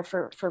instrument there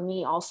for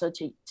me also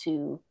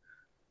to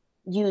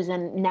use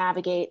and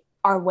navigate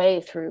our way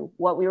through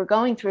what we were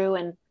going through.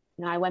 And,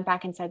 you know, I went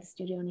back inside the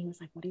studio, and he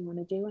was like, what do you want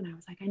to do? And I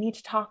was like, I need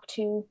to talk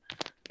to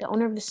the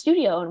owner of the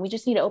studio, and we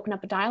just need to open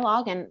up a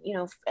dialogue. And, you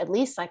know, at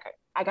least like,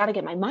 I got to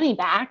get my money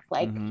back.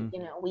 Like, you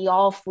know, we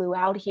all flew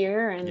out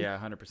here, and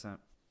 100%.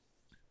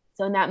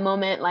 So in that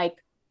moment, like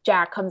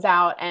Jack comes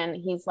out, and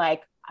he's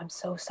like, I'm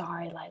so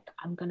sorry. Like,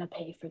 I'm going to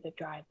pay for the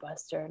drive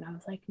buster. And I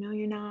was like, no,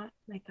 you're not.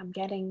 Like, I'm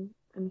getting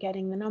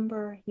the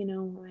number, you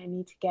know, I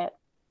need to get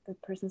the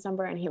person's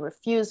number. And he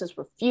refuses,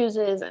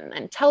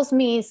 and tells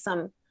me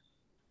some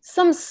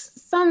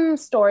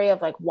story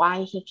of like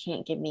why he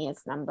can't give me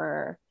his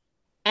number.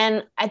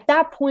 And at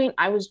that point,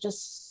 I was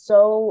just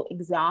so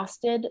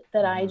exhausted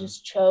that I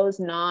just chose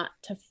not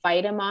to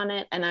fight him on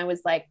it. And I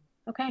was like,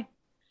 okay.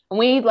 And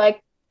we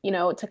like, you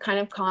know, to kind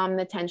of calm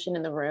the tension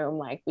in the room,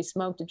 like we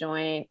smoked a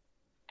joint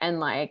and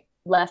like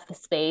left the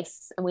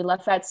space, and we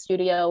left that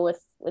studio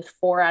with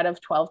 4 out of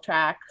 12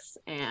 tracks.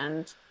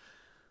 And,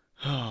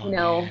 you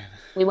know,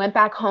 we went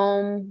back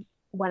home.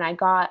 When I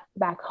got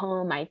back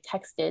home, I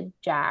texted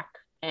Jack,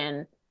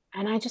 and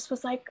I just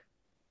was like,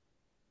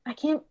 I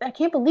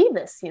can't believe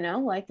this, you know,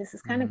 like this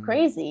is kind of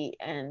crazy.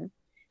 And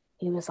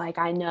he was like,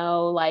 I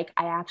know, like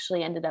I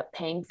actually ended up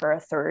paying for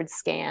a 3rd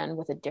scan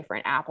with a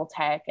different Apple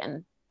tech,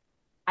 and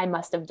I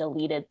must have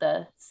deleted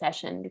the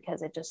session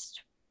because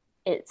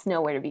it's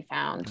nowhere to be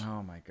found.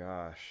 Oh my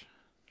gosh.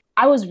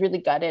 I was really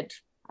gutted.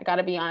 I got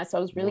to be honest. I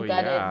was really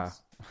gutted. Yeah.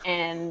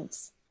 And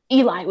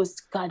Eli was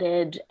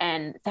gutted.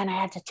 And then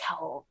I had to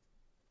tell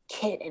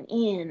Kit and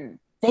Ian.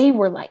 They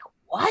were like,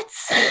 what?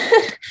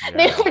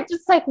 They were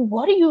just like,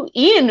 what are you?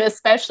 Ian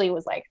especially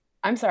was like,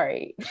 I'm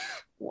sorry.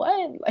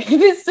 What? Like,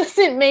 this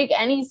doesn't make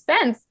any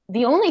sense.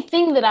 The only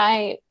thing that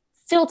I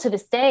still to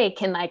this day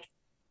can like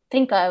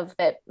think of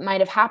that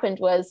might have happened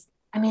was,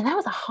 I mean, that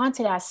was a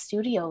haunted ass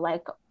studio.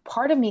 Like,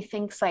 part of me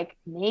thinks like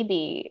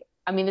maybe,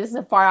 I mean, this is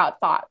a far out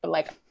thought, but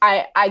like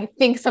I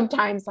think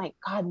sometimes like,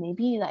 God,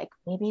 maybe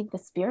the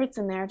spirits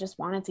in there just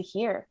wanted to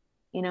hear,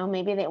 you know,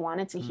 maybe they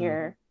wanted to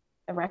hear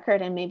the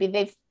record, and maybe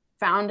they've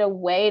found a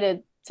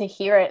way to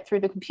hear it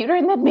through the computer,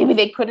 and then maybe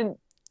they couldn't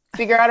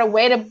figure out a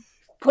way to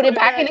put it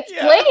back in its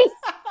place.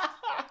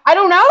 I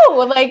don't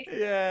know. Like,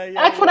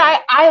 that's what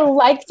I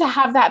like to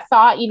have that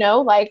thought, you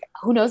know, like,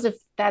 who knows if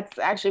that's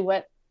actually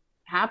what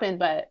happened,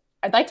 but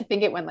I'd like to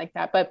think it went like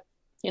that. But,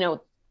 you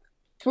know,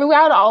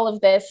 throughout all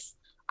of this,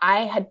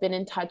 I had been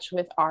in touch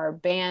with our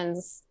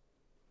band's,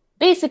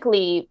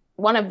 basically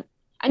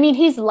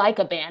he's like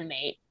a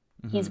bandmate.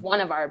 He's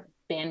one of our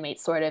bandmates,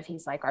 sort of.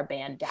 He's like our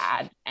band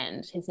dad,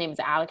 and his name is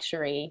Alex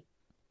Cherie.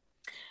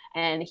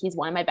 And he's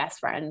one of my best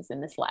friends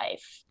in this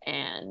life.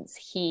 And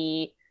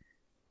he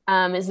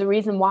is the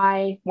reason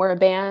why we're a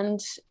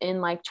band.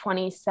 In like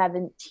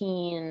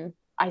 2017,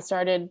 I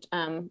started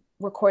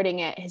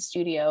recording at his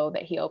studio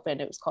that he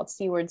opened. It was called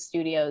Seaward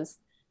Studios.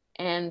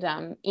 And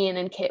Ian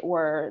and Kit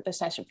were the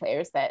session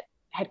players that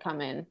had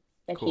come in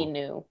that he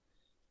knew.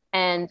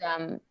 And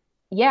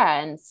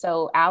and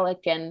so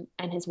Alec and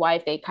his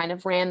wife, they kind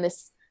of ran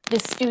this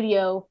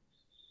studio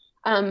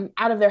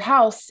out of their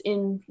house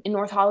in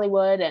North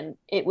Hollywood. And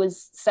it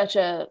was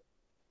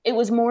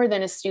more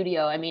than a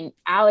studio. I mean,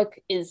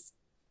 Alec is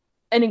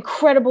an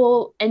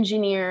incredible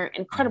engineer,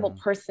 incredible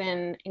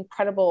person,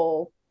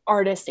 incredible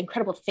artist,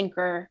 incredible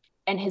thinker.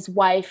 And his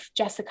wife,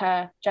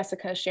 Jessica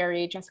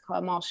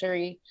Amal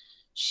Sherry,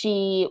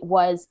 she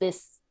was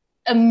this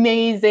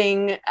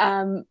amazing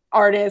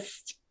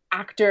artist,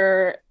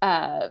 actor,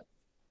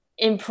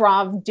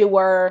 improv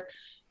doer,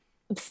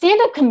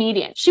 stand-up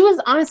comedian. She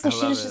was honestly,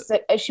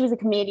 she was a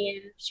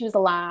comedian. She was a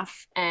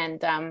laugh.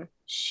 And they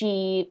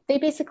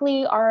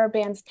basically are our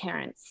band's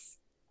parents,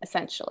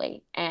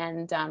 essentially.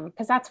 And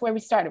because that's where we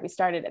started. We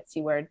started at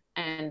Seaward.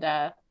 And,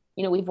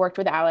 you know, we've worked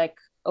with Alec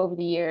over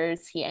the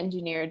years. He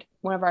engineered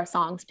one of our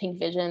songs, Pink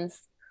Visions,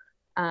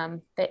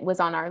 that was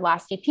on our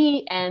last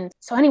EP. And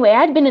so anyway,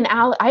 I had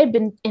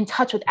been in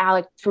touch with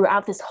Alec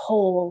throughout this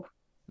whole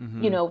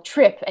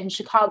trip in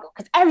Chicago,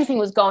 because everything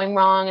was going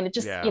wrong. And it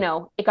just,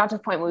 it got to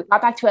the point where we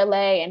got back to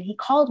LA, and he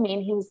called me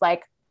and he was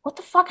like, what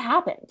the fuck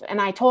happened?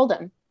 And I told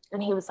him,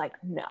 and he was like,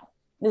 no,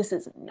 this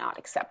is not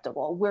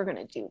acceptable. We're going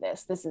to do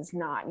this. This is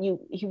not you.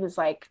 He was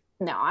like,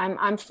 no,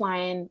 I'm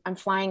flying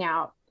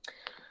out.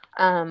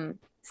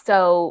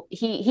 So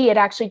he had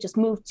actually just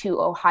moved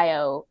to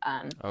Ohio.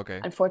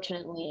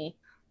 Unfortunately,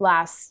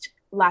 last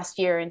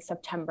year in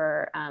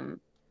September,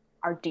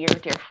 our dear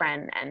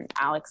friend and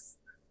Alex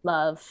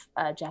Love,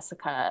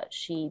 Jessica,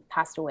 she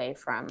passed away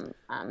from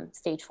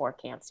stage 4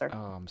 cancer. Oh,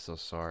 I'm so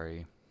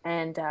sorry.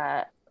 And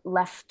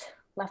left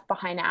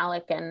behind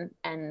Alec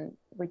and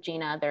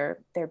Regina,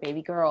 their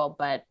baby girl.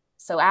 But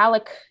so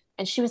Alec,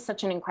 and she was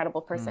such an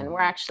incredible person. We're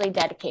actually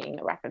dedicating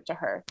the record to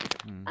her,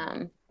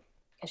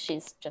 because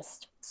she's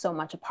just so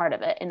much a part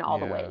of it in all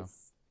the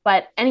ways.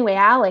 But anyway,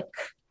 Alec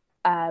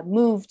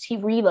moved. He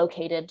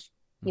relocated,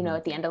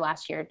 at the end of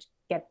last year to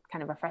get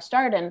kind of a fresh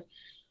start. And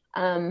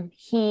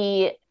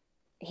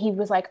he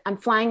was like, I'm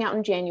flying out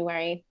in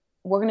January.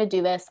 We're going to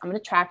do this. I'm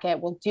going to track it.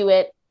 We'll do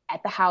it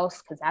at the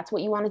house, because that's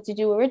what you wanted to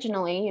do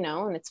originally,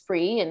 and it's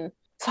free. And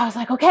so I was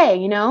like, okay,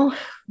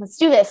 let's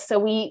do this. So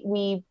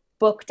we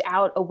booked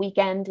out a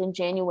weekend in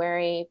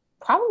January,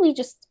 probably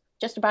just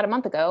about a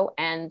month ago.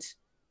 And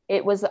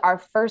it was our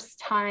first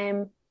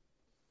time.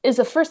 It was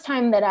the first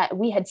time that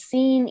we had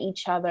seen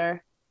each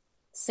other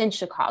since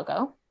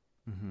Chicago.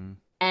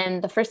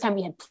 And the first time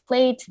we had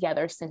played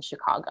together since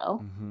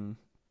Chicago.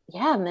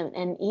 Yeah.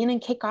 And Ian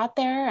and Kit got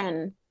there,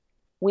 and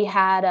we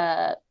had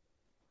a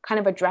kind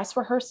of a dress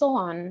rehearsal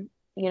on,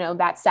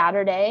 that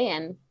Saturday.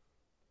 And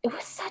it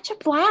was such a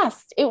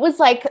blast. It was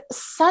like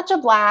such a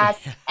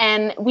blast.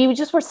 And we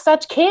just were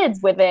such kids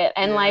with it.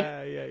 And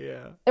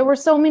there were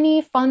so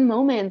many fun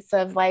moments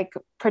of like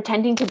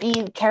pretending to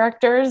be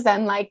characters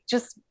and like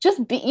just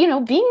be,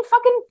 being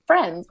fucking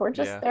friends. We're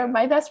just, they're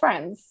my best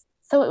friends.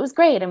 So it was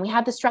great. And we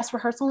had this dress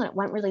rehearsal, and it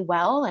went really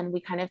well. And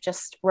we kind of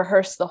just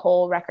rehearsed the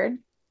whole record.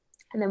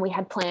 And then we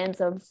had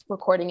plans of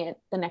recording it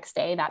the next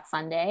day, that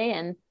Sunday.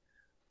 And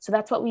so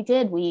that's what we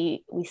did.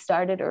 We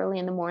started early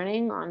in the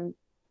morning on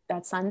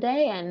that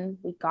Sunday, and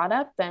we got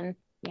up and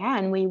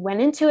we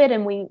went into it,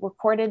 and we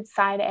recorded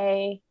side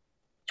A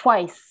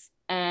twice,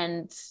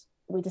 and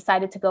we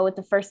decided to go with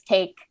the first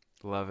take.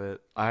 Love it.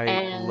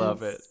 I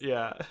love it.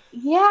 Yeah.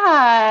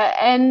 Yeah.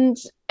 And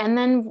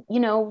then,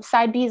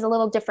 side B is a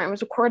little different. It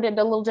was recorded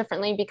a little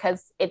differently,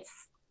 because it's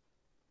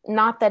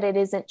not that it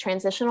isn't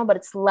transitional, but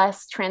it's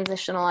less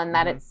transitional, and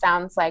that it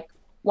sounds like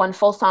one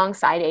full song.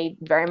 Side A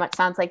very much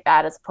sounds like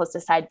that, as opposed to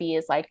side B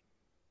is like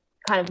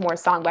kind of more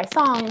song by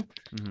song.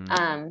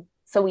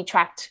 So we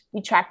tracked,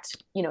 track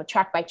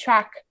by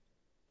track,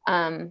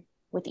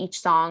 with each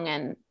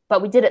song,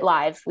 but we did it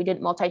live. We did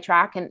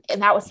multi-track, and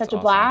that was such a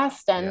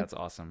blast. And that's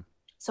awesome.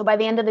 So by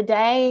the end of the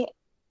day,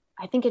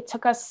 I think it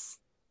took us,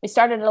 we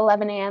started at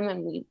 11 a.m.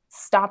 and we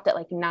stopped at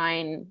like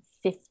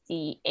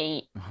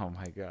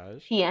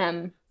 9:58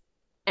 p.m.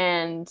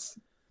 And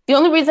the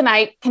only reason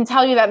I can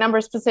tell you that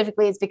number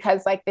specifically is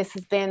because like this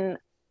has been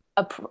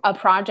a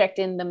project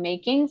in the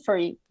making for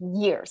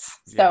years.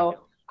 So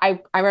I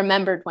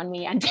remembered when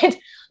we ended.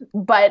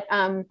 But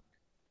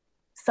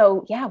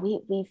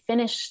we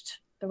finished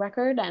the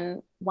record,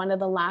 and one of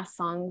the last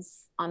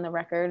songs on the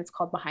record, it's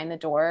called Behind the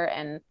Door,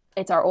 and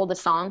it's our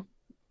oldest song.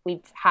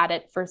 We've had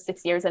it for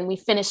 6 years, and we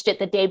finished it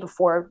the day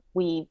before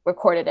we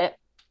recorded it.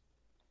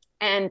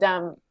 And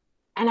I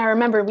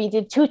remember we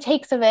did 2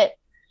 takes of it,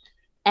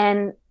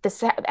 and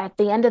at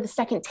the end of the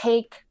second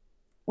take,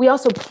 we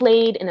also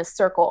played in a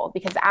circle,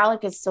 because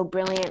Alec is so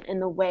brilliant in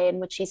the way in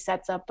which he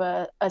sets up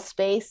a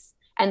space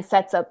and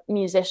sets up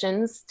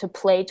musicians to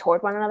play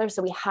toward one another.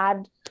 So we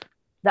had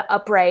the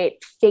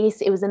upright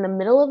face, it was in the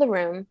middle of the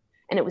room,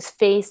 and it was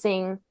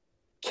facing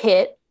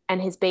Kit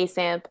and his bass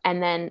amp,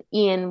 and then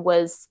Ian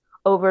was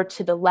over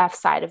to the left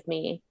side of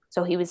me,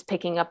 so he was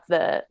picking up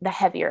the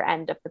heavier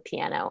end of the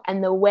piano.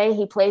 And the way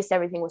he placed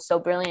everything was so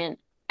brilliant,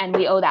 and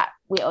we owe that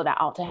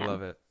all to him. I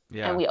love it.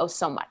 Yeah. And we owe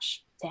so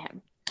much to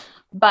him.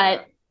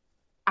 But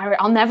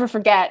I'll never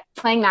forget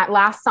playing that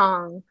last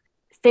song,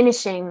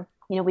 finishing,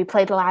 we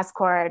played the last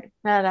chord,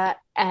 and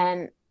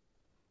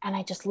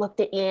I just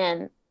looked at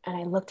Ian, and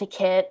I looked at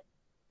Kit,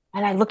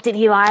 and I looked at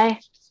Eli.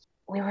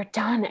 We were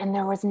done, and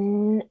there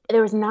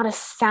was not a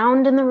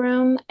sound in the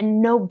room,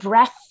 and no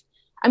breath.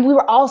 I mean, we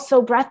were all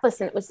so breathless,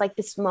 and it was like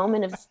this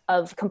moment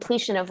of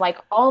completion of like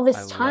all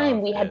this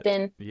time we had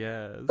been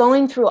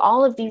going through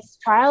all of these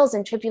trials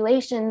and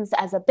tribulations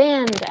as a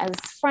band, as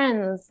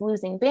friends,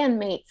 losing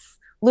bandmates,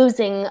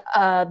 losing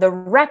the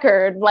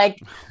record,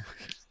 like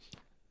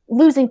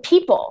losing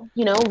people,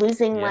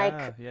 losing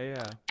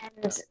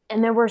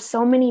and there were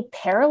so many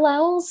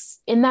parallels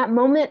in that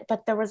moment,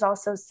 but there was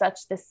also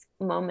such this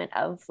moment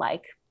of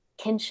like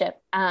kinship.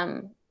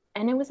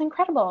 And it was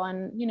incredible.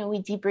 And,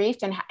 we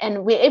debriefed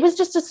and it was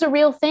just a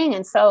surreal thing.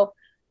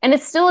 And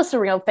it's still a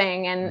surreal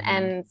thing.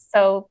 And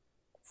so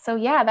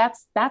yeah,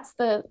 that's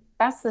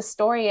the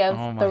story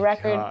of the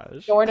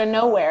record, Door to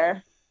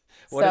Nowhere.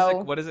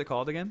 What is it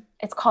called again?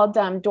 It's called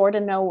Door to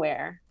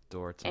Nowhere.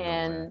 Door to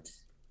and Nowhere.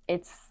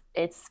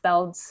 it's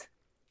spelled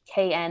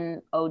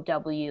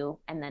Know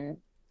and then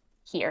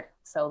here.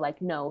 So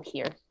like no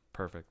here.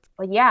 Perfect.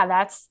 But yeah,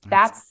 that's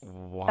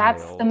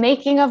the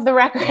making of the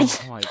record.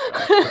 Oh my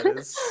gosh, that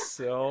is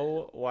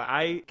so.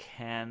 I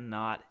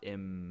cannot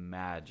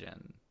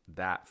imagine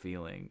that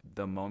feeling.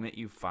 The moment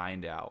you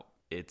find out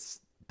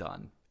it's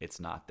done, it's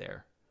not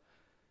there.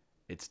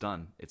 It's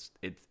done. It's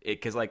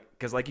because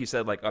like you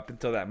said, like up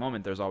until that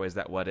moment, there's always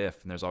that what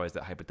if, and there's always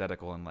that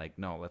hypothetical, and like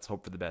no, let's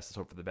hope for the best. Let's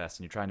hope for the best,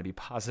 and you're trying to be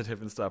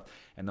positive and stuff.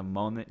 And the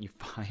moment you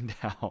find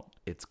out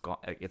it's gone,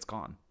 it's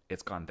gone.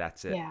 It's gone.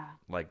 That's it. Yeah.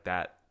 Like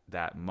that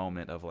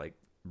moment of like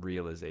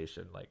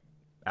realization, like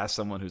as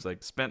someone who's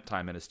like spent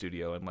time in a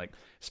studio and like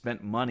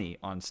spent money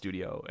on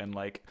studio and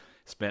like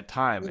spent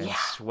time and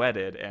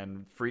sweated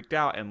and freaked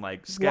out and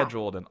like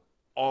scheduled and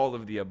all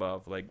of the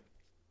above, like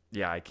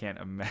I can't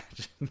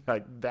imagine.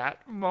 Like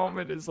that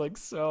moment is like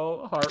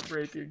so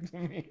heartbreaking to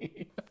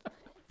me.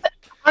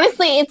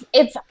 Honestly,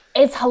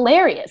 it's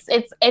hilarious.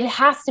 It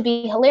has to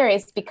be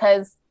hilarious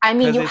because I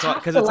mean you have to laugh.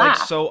 Because it's like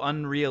so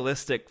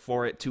unrealistic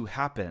for it to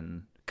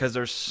happen. Because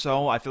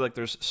I feel like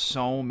there's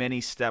so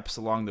many steps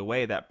along the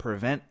way that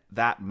prevent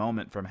that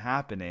moment from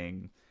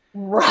happening.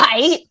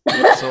 Right.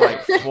 So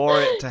like for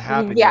it to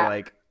happen, you're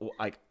like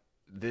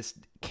this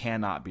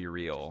cannot be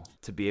real.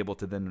 To be able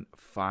to then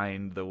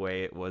find the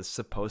way it was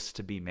supposed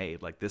to be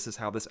made. Like this is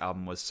how this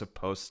album was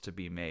supposed to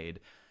be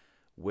made,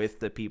 with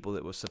the people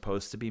it was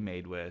supposed to be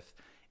made with,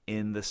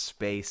 in the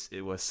space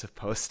it was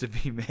supposed to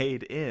be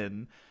made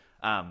in.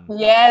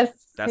 Yes.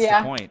 That's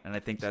the point. And I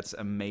think that's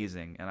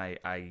amazing. And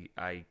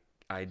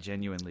I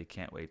genuinely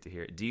can't wait to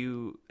hear it.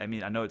 I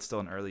mean, I know it's still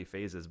in early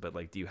phases, but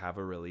like, do you have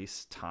a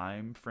release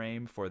time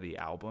frame for the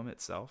album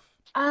itself?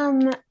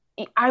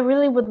 I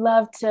really would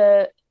love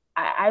to.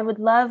 I would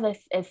love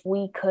if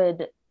we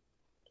could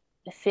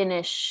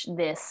finish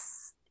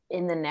this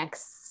in the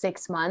next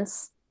 6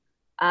 months.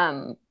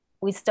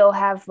 We still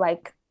have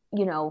like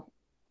little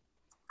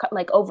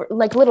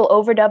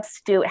overdubs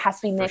to do. It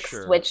has to be mixed,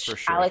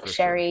 Alex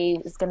Sherry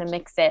is going to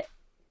mix it.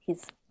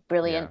 He's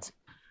brilliant.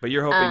 Yeah. But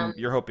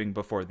you're hoping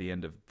before the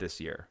end of this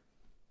year.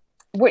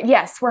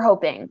 We're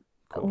hoping.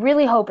 Cool.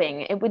 Really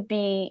hoping. It would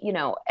be,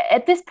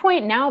 at this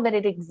point now that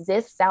it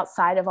exists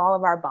outside of all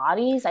of our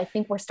bodies, I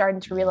think we're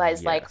starting to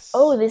realize like,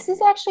 oh, this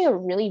is actually a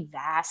really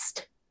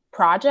vast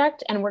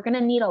project and we're going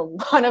to need a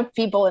lot of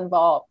people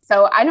involved.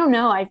 So I don't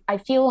know. I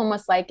feel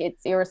almost like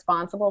it's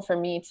irresponsible for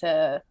me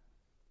to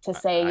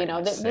say,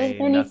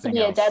 there needs to be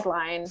a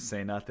deadline.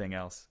 Say nothing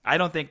else. I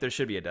don't think there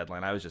should be a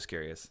deadline. I was just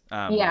curious.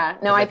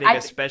 I think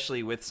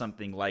especially with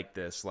something like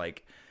this,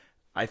 like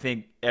I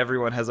think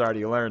everyone has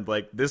already learned,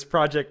 like this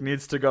project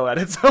needs to go at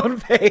its own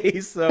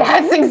pace. So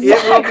That's exactly.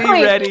 It will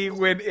be ready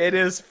when it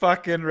is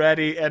fucking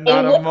ready and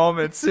not a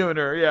moment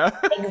sooner. Yeah.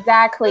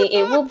 Exactly.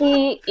 It will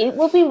be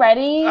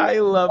ready I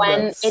love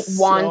when that it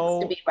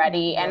wants to be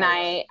ready. And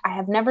I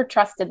have never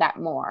trusted that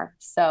more.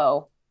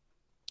 So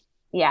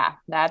yeah,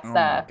 that's oh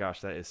my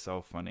gosh, that is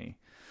so funny.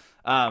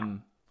 I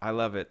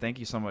love it. Thank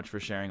you so much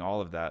for sharing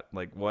all of that.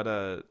 Like what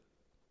a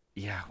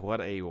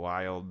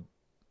wild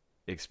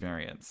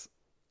experience.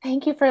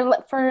 Thank you for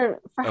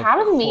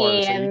having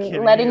me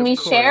and letting me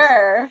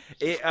share.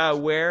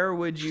 Where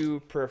would you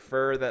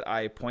prefer that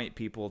I point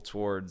people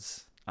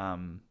towards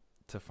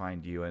to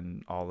find you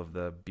and all of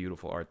the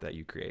beautiful art that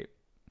you create?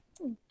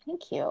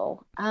 Thank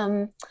you.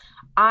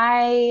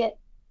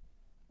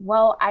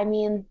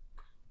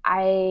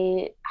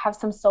 I have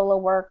some solo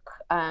work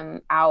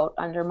out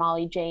under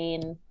Molly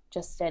Jane,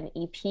 just an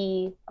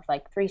EP of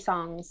like 3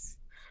 songs.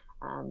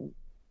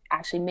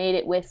 Actually made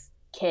it with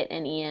Kit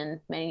and Ian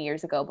many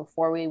years ago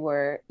before we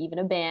were even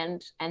a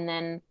band. And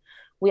then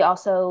we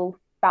also,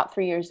 about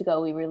 3 years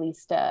ago, we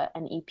released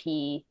an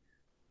EP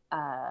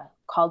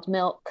called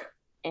Milk,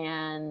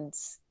 and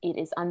it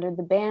is under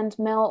the band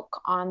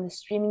Milk on the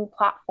streaming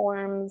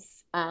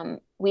platforms.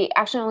 We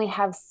actually only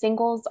have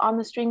singles on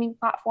the streaming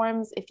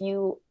platforms. If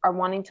you are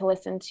wanting to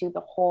listen to the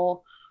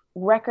whole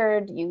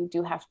record, you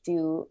do have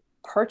to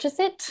purchase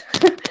it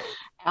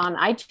on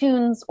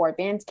iTunes or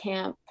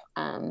Bandcamp.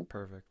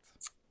 Perfect.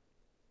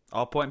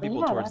 I'll point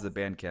people towards the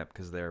Bandcamp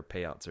because their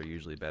payouts are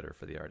usually better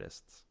for the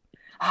artists.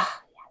 Yes,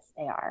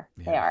 they are.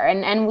 Yeah. They are.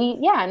 And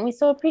we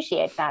so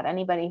appreciate that.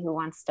 Anybody who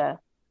wants to,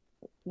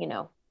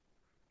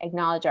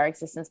 acknowledge our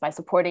existence by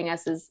supporting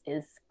us is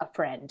a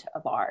friend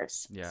of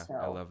ours. Yeah, so,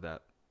 I love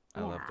that.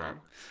 I love that.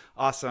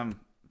 Awesome.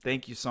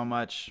 Thank you so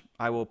much.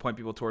 I will point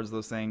people towards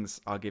those things.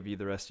 I'll give you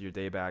the rest of your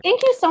day back.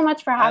 Thank you so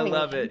much for having me.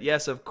 I love it.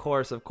 Yes, of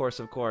course.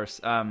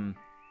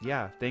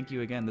 Yeah, thank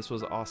you again. This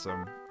was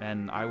awesome.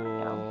 And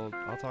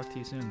I'll talk to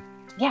you soon.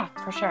 Yeah,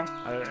 for sure.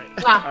 All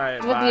right. All right.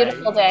 Have a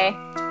beautiful day.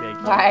 Thank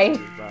you. Bye.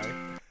 Bye.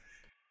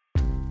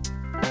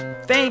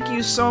 Thank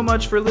you so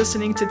much for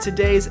listening to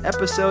today's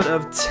episode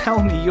of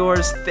Tell Me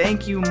Yours.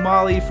 Thank you,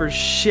 Molly, for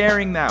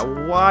sharing that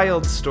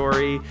wild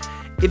story.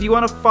 If you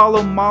want to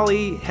follow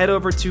Molly, head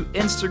over to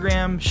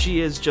Instagram.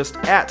 She is just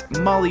at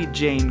Molly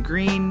Jane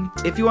Green.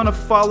 If you want to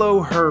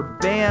follow her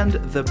band,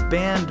 the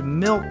band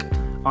Milk,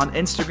 On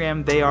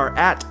Instagram, they are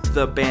at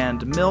The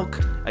Band Milk.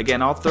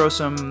 Again, I'll throw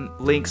some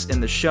links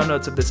in the show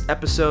notes of this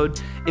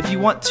episode. If you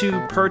want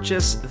to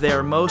purchase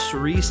their most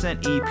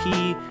recent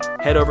EP,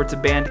 head over to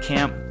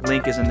Bandcamp.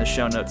 Link is in the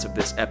show notes of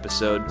this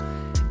episode.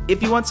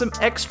 If you want some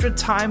extra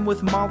time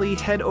with Molly,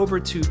 head over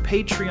to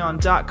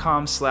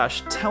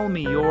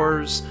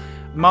patreon.com/tellmeyours.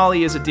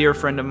 Molly is a dear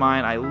friend of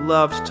mine. I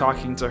loved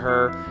talking to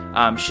her.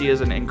 She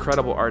is an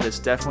incredible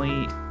artist.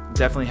 Definitely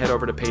head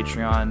over to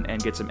Patreon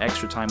and get some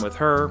extra time with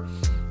her.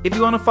 If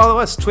you want to follow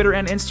us, Twitter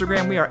and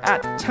Instagram, we are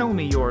at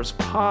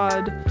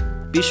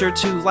tellmeyourspod. Be sure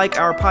to like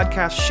our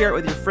podcast, share it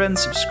with your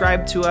friends,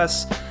 subscribe to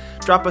us,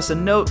 drop us a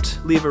note,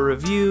 leave a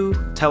review,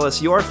 tell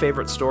us your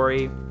favorite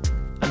story.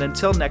 And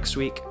until next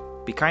week,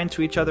 be kind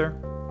to each other,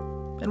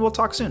 and we'll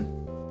talk soon.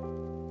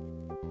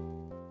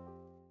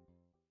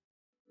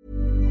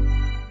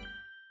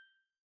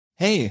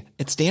 Hey,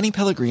 it's Danny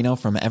Pellegrino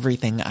from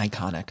Everything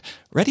Iconic.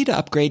 Ready to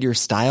upgrade your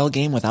style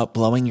game without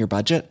blowing your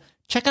budget?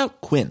 Check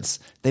out Quince.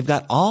 They've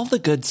got all the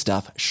good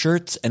stuff,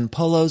 shirts and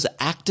polos,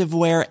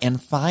 activewear,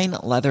 and fine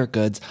leather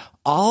goods,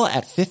 all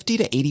at 50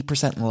 to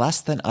 80%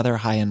 less than other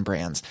high-end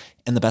brands.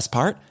 And the best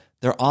part?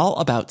 They're all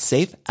about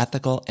safe,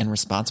 ethical, and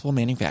responsible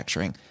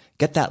manufacturing.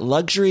 Get that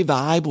luxury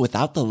vibe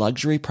without the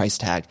luxury price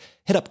tag.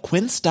 Hit up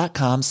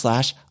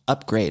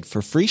quince.com/upgrade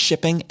for free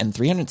shipping and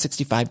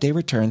 365-day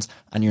returns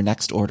on your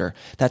next order.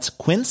 That's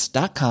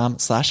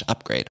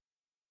quince.com/upgrade.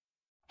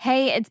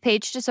 Hey, it's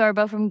Paige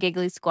DeSorbo from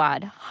Giggly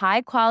Squad.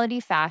 High quality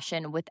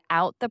fashion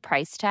without the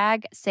price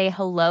tag. Say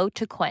hello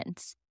to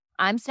Quince.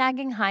 I'm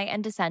snagging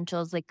high-end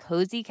essentials like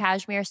cozy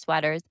cashmere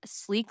sweaters,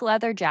 sleek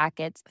leather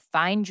jackets,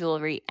 fine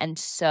jewelry, and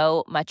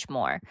so much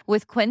more.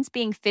 With Quince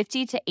being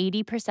 50 to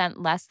 80%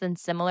 less than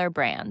similar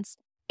brands.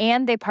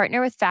 And they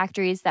partner with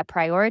factories that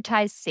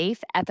prioritize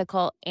safe,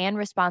 ethical, and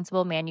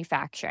responsible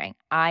manufacturing.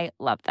 I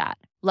love that.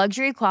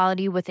 Luxury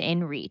quality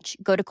within reach.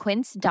 Go to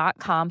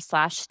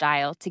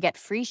quince.com/style to get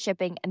free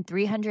shipping and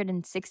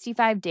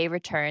 365-day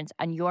returns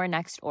on your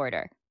next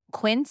order.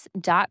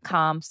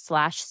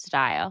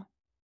 Quince.com/style.